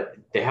long, but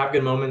they have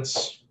good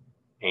moments.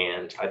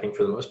 And I think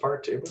for the most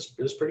part, it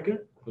was pretty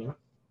good.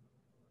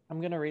 I'm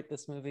going to rate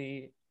this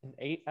movie an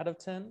 8 out of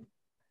 10.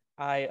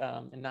 I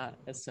am not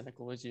as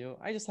cynical as you.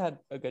 I just had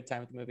a good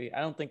time with the movie.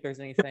 I don't think there's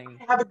anything.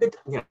 Have a good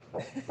time.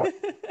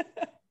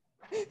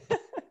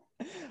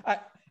 Yeah.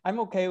 I'm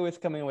okay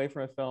with coming away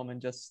from a film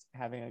and just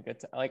having a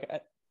good time. Like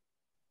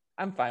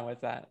I'm fine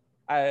with that.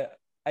 I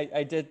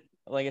did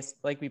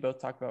like we both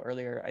talked about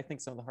earlier. I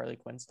think some of the Harley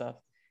Quinn stuff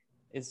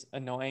is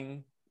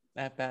annoying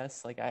at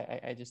best. Like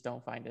I just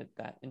don't find it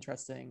that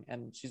interesting.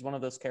 And she's one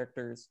of those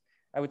characters.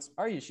 I would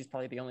argue she's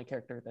probably the only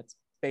character that's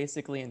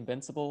basically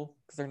invincible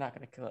because they're not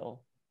going to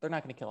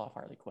kill off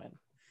Harley Quinn.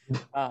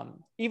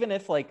 Even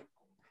if like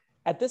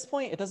at this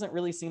point, it doesn't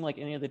really seem like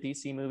any of the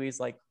DC movies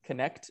like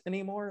connect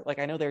anymore. Like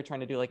I know they were trying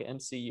to do like an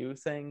MCU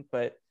thing,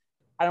 but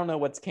I don't know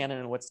what's canon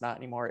and what's not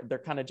anymore. They're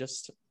kind of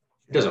just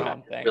it doesn't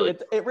matter. Really.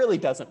 It really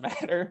doesn't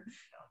matter.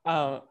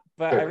 But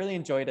sure. I really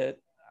enjoyed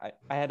it.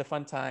 I had a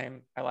fun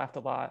time. I laughed a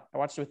lot. I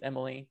watched it with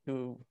Emily,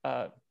 who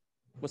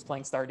was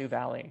playing Stardew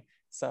Valley.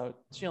 So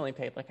she only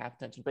paid like half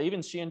attention, but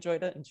even she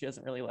enjoyed it, and she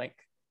doesn't really like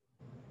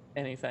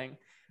anything.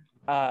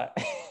 I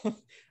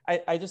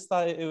just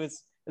thought it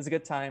was a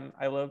good time.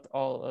 I loved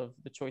all of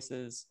the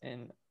choices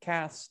in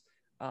cast.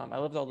 I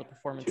loved all the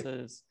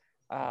performances.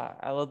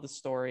 I loved the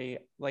story.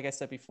 Like I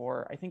said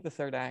before, I think the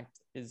third act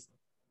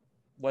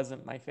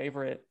wasn't my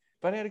favorite,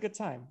 but I had a good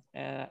time,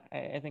 and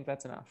I think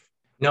that's enough.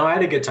 No, I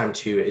had a good time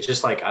too. It's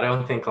just like I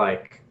don't think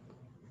like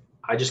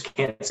I just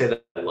can't say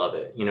that I love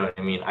it. You know what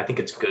I mean? I think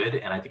it's good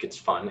and I think it's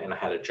fun and I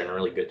had a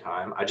generally good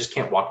time. I just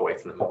can't walk away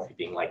from the movie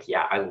being like,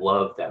 yeah, I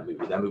love that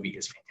movie. That movie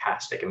is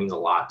fantastic. It means a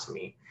lot to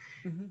me.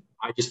 Mm-hmm.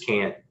 I just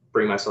can't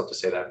bring myself to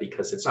say that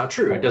because it's not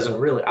true. I don't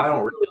really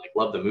like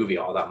love the movie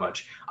all that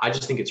much. I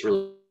just think it's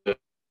really good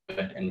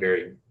and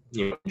very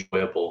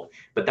enjoyable.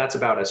 But that's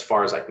about as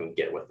far as I can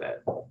get with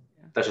it. Yeah.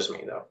 That's just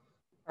me though.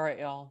 All right,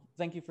 y'all.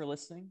 Thank you for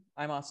listening.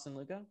 I'm Austin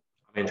Lugo.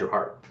 I'm Andrew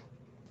Hart.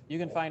 You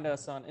can find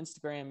us on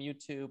Instagram,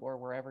 YouTube, or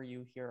wherever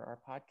you hear our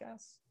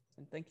podcasts.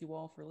 And thank you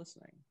all for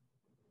listening.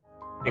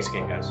 Thanks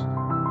again, guys.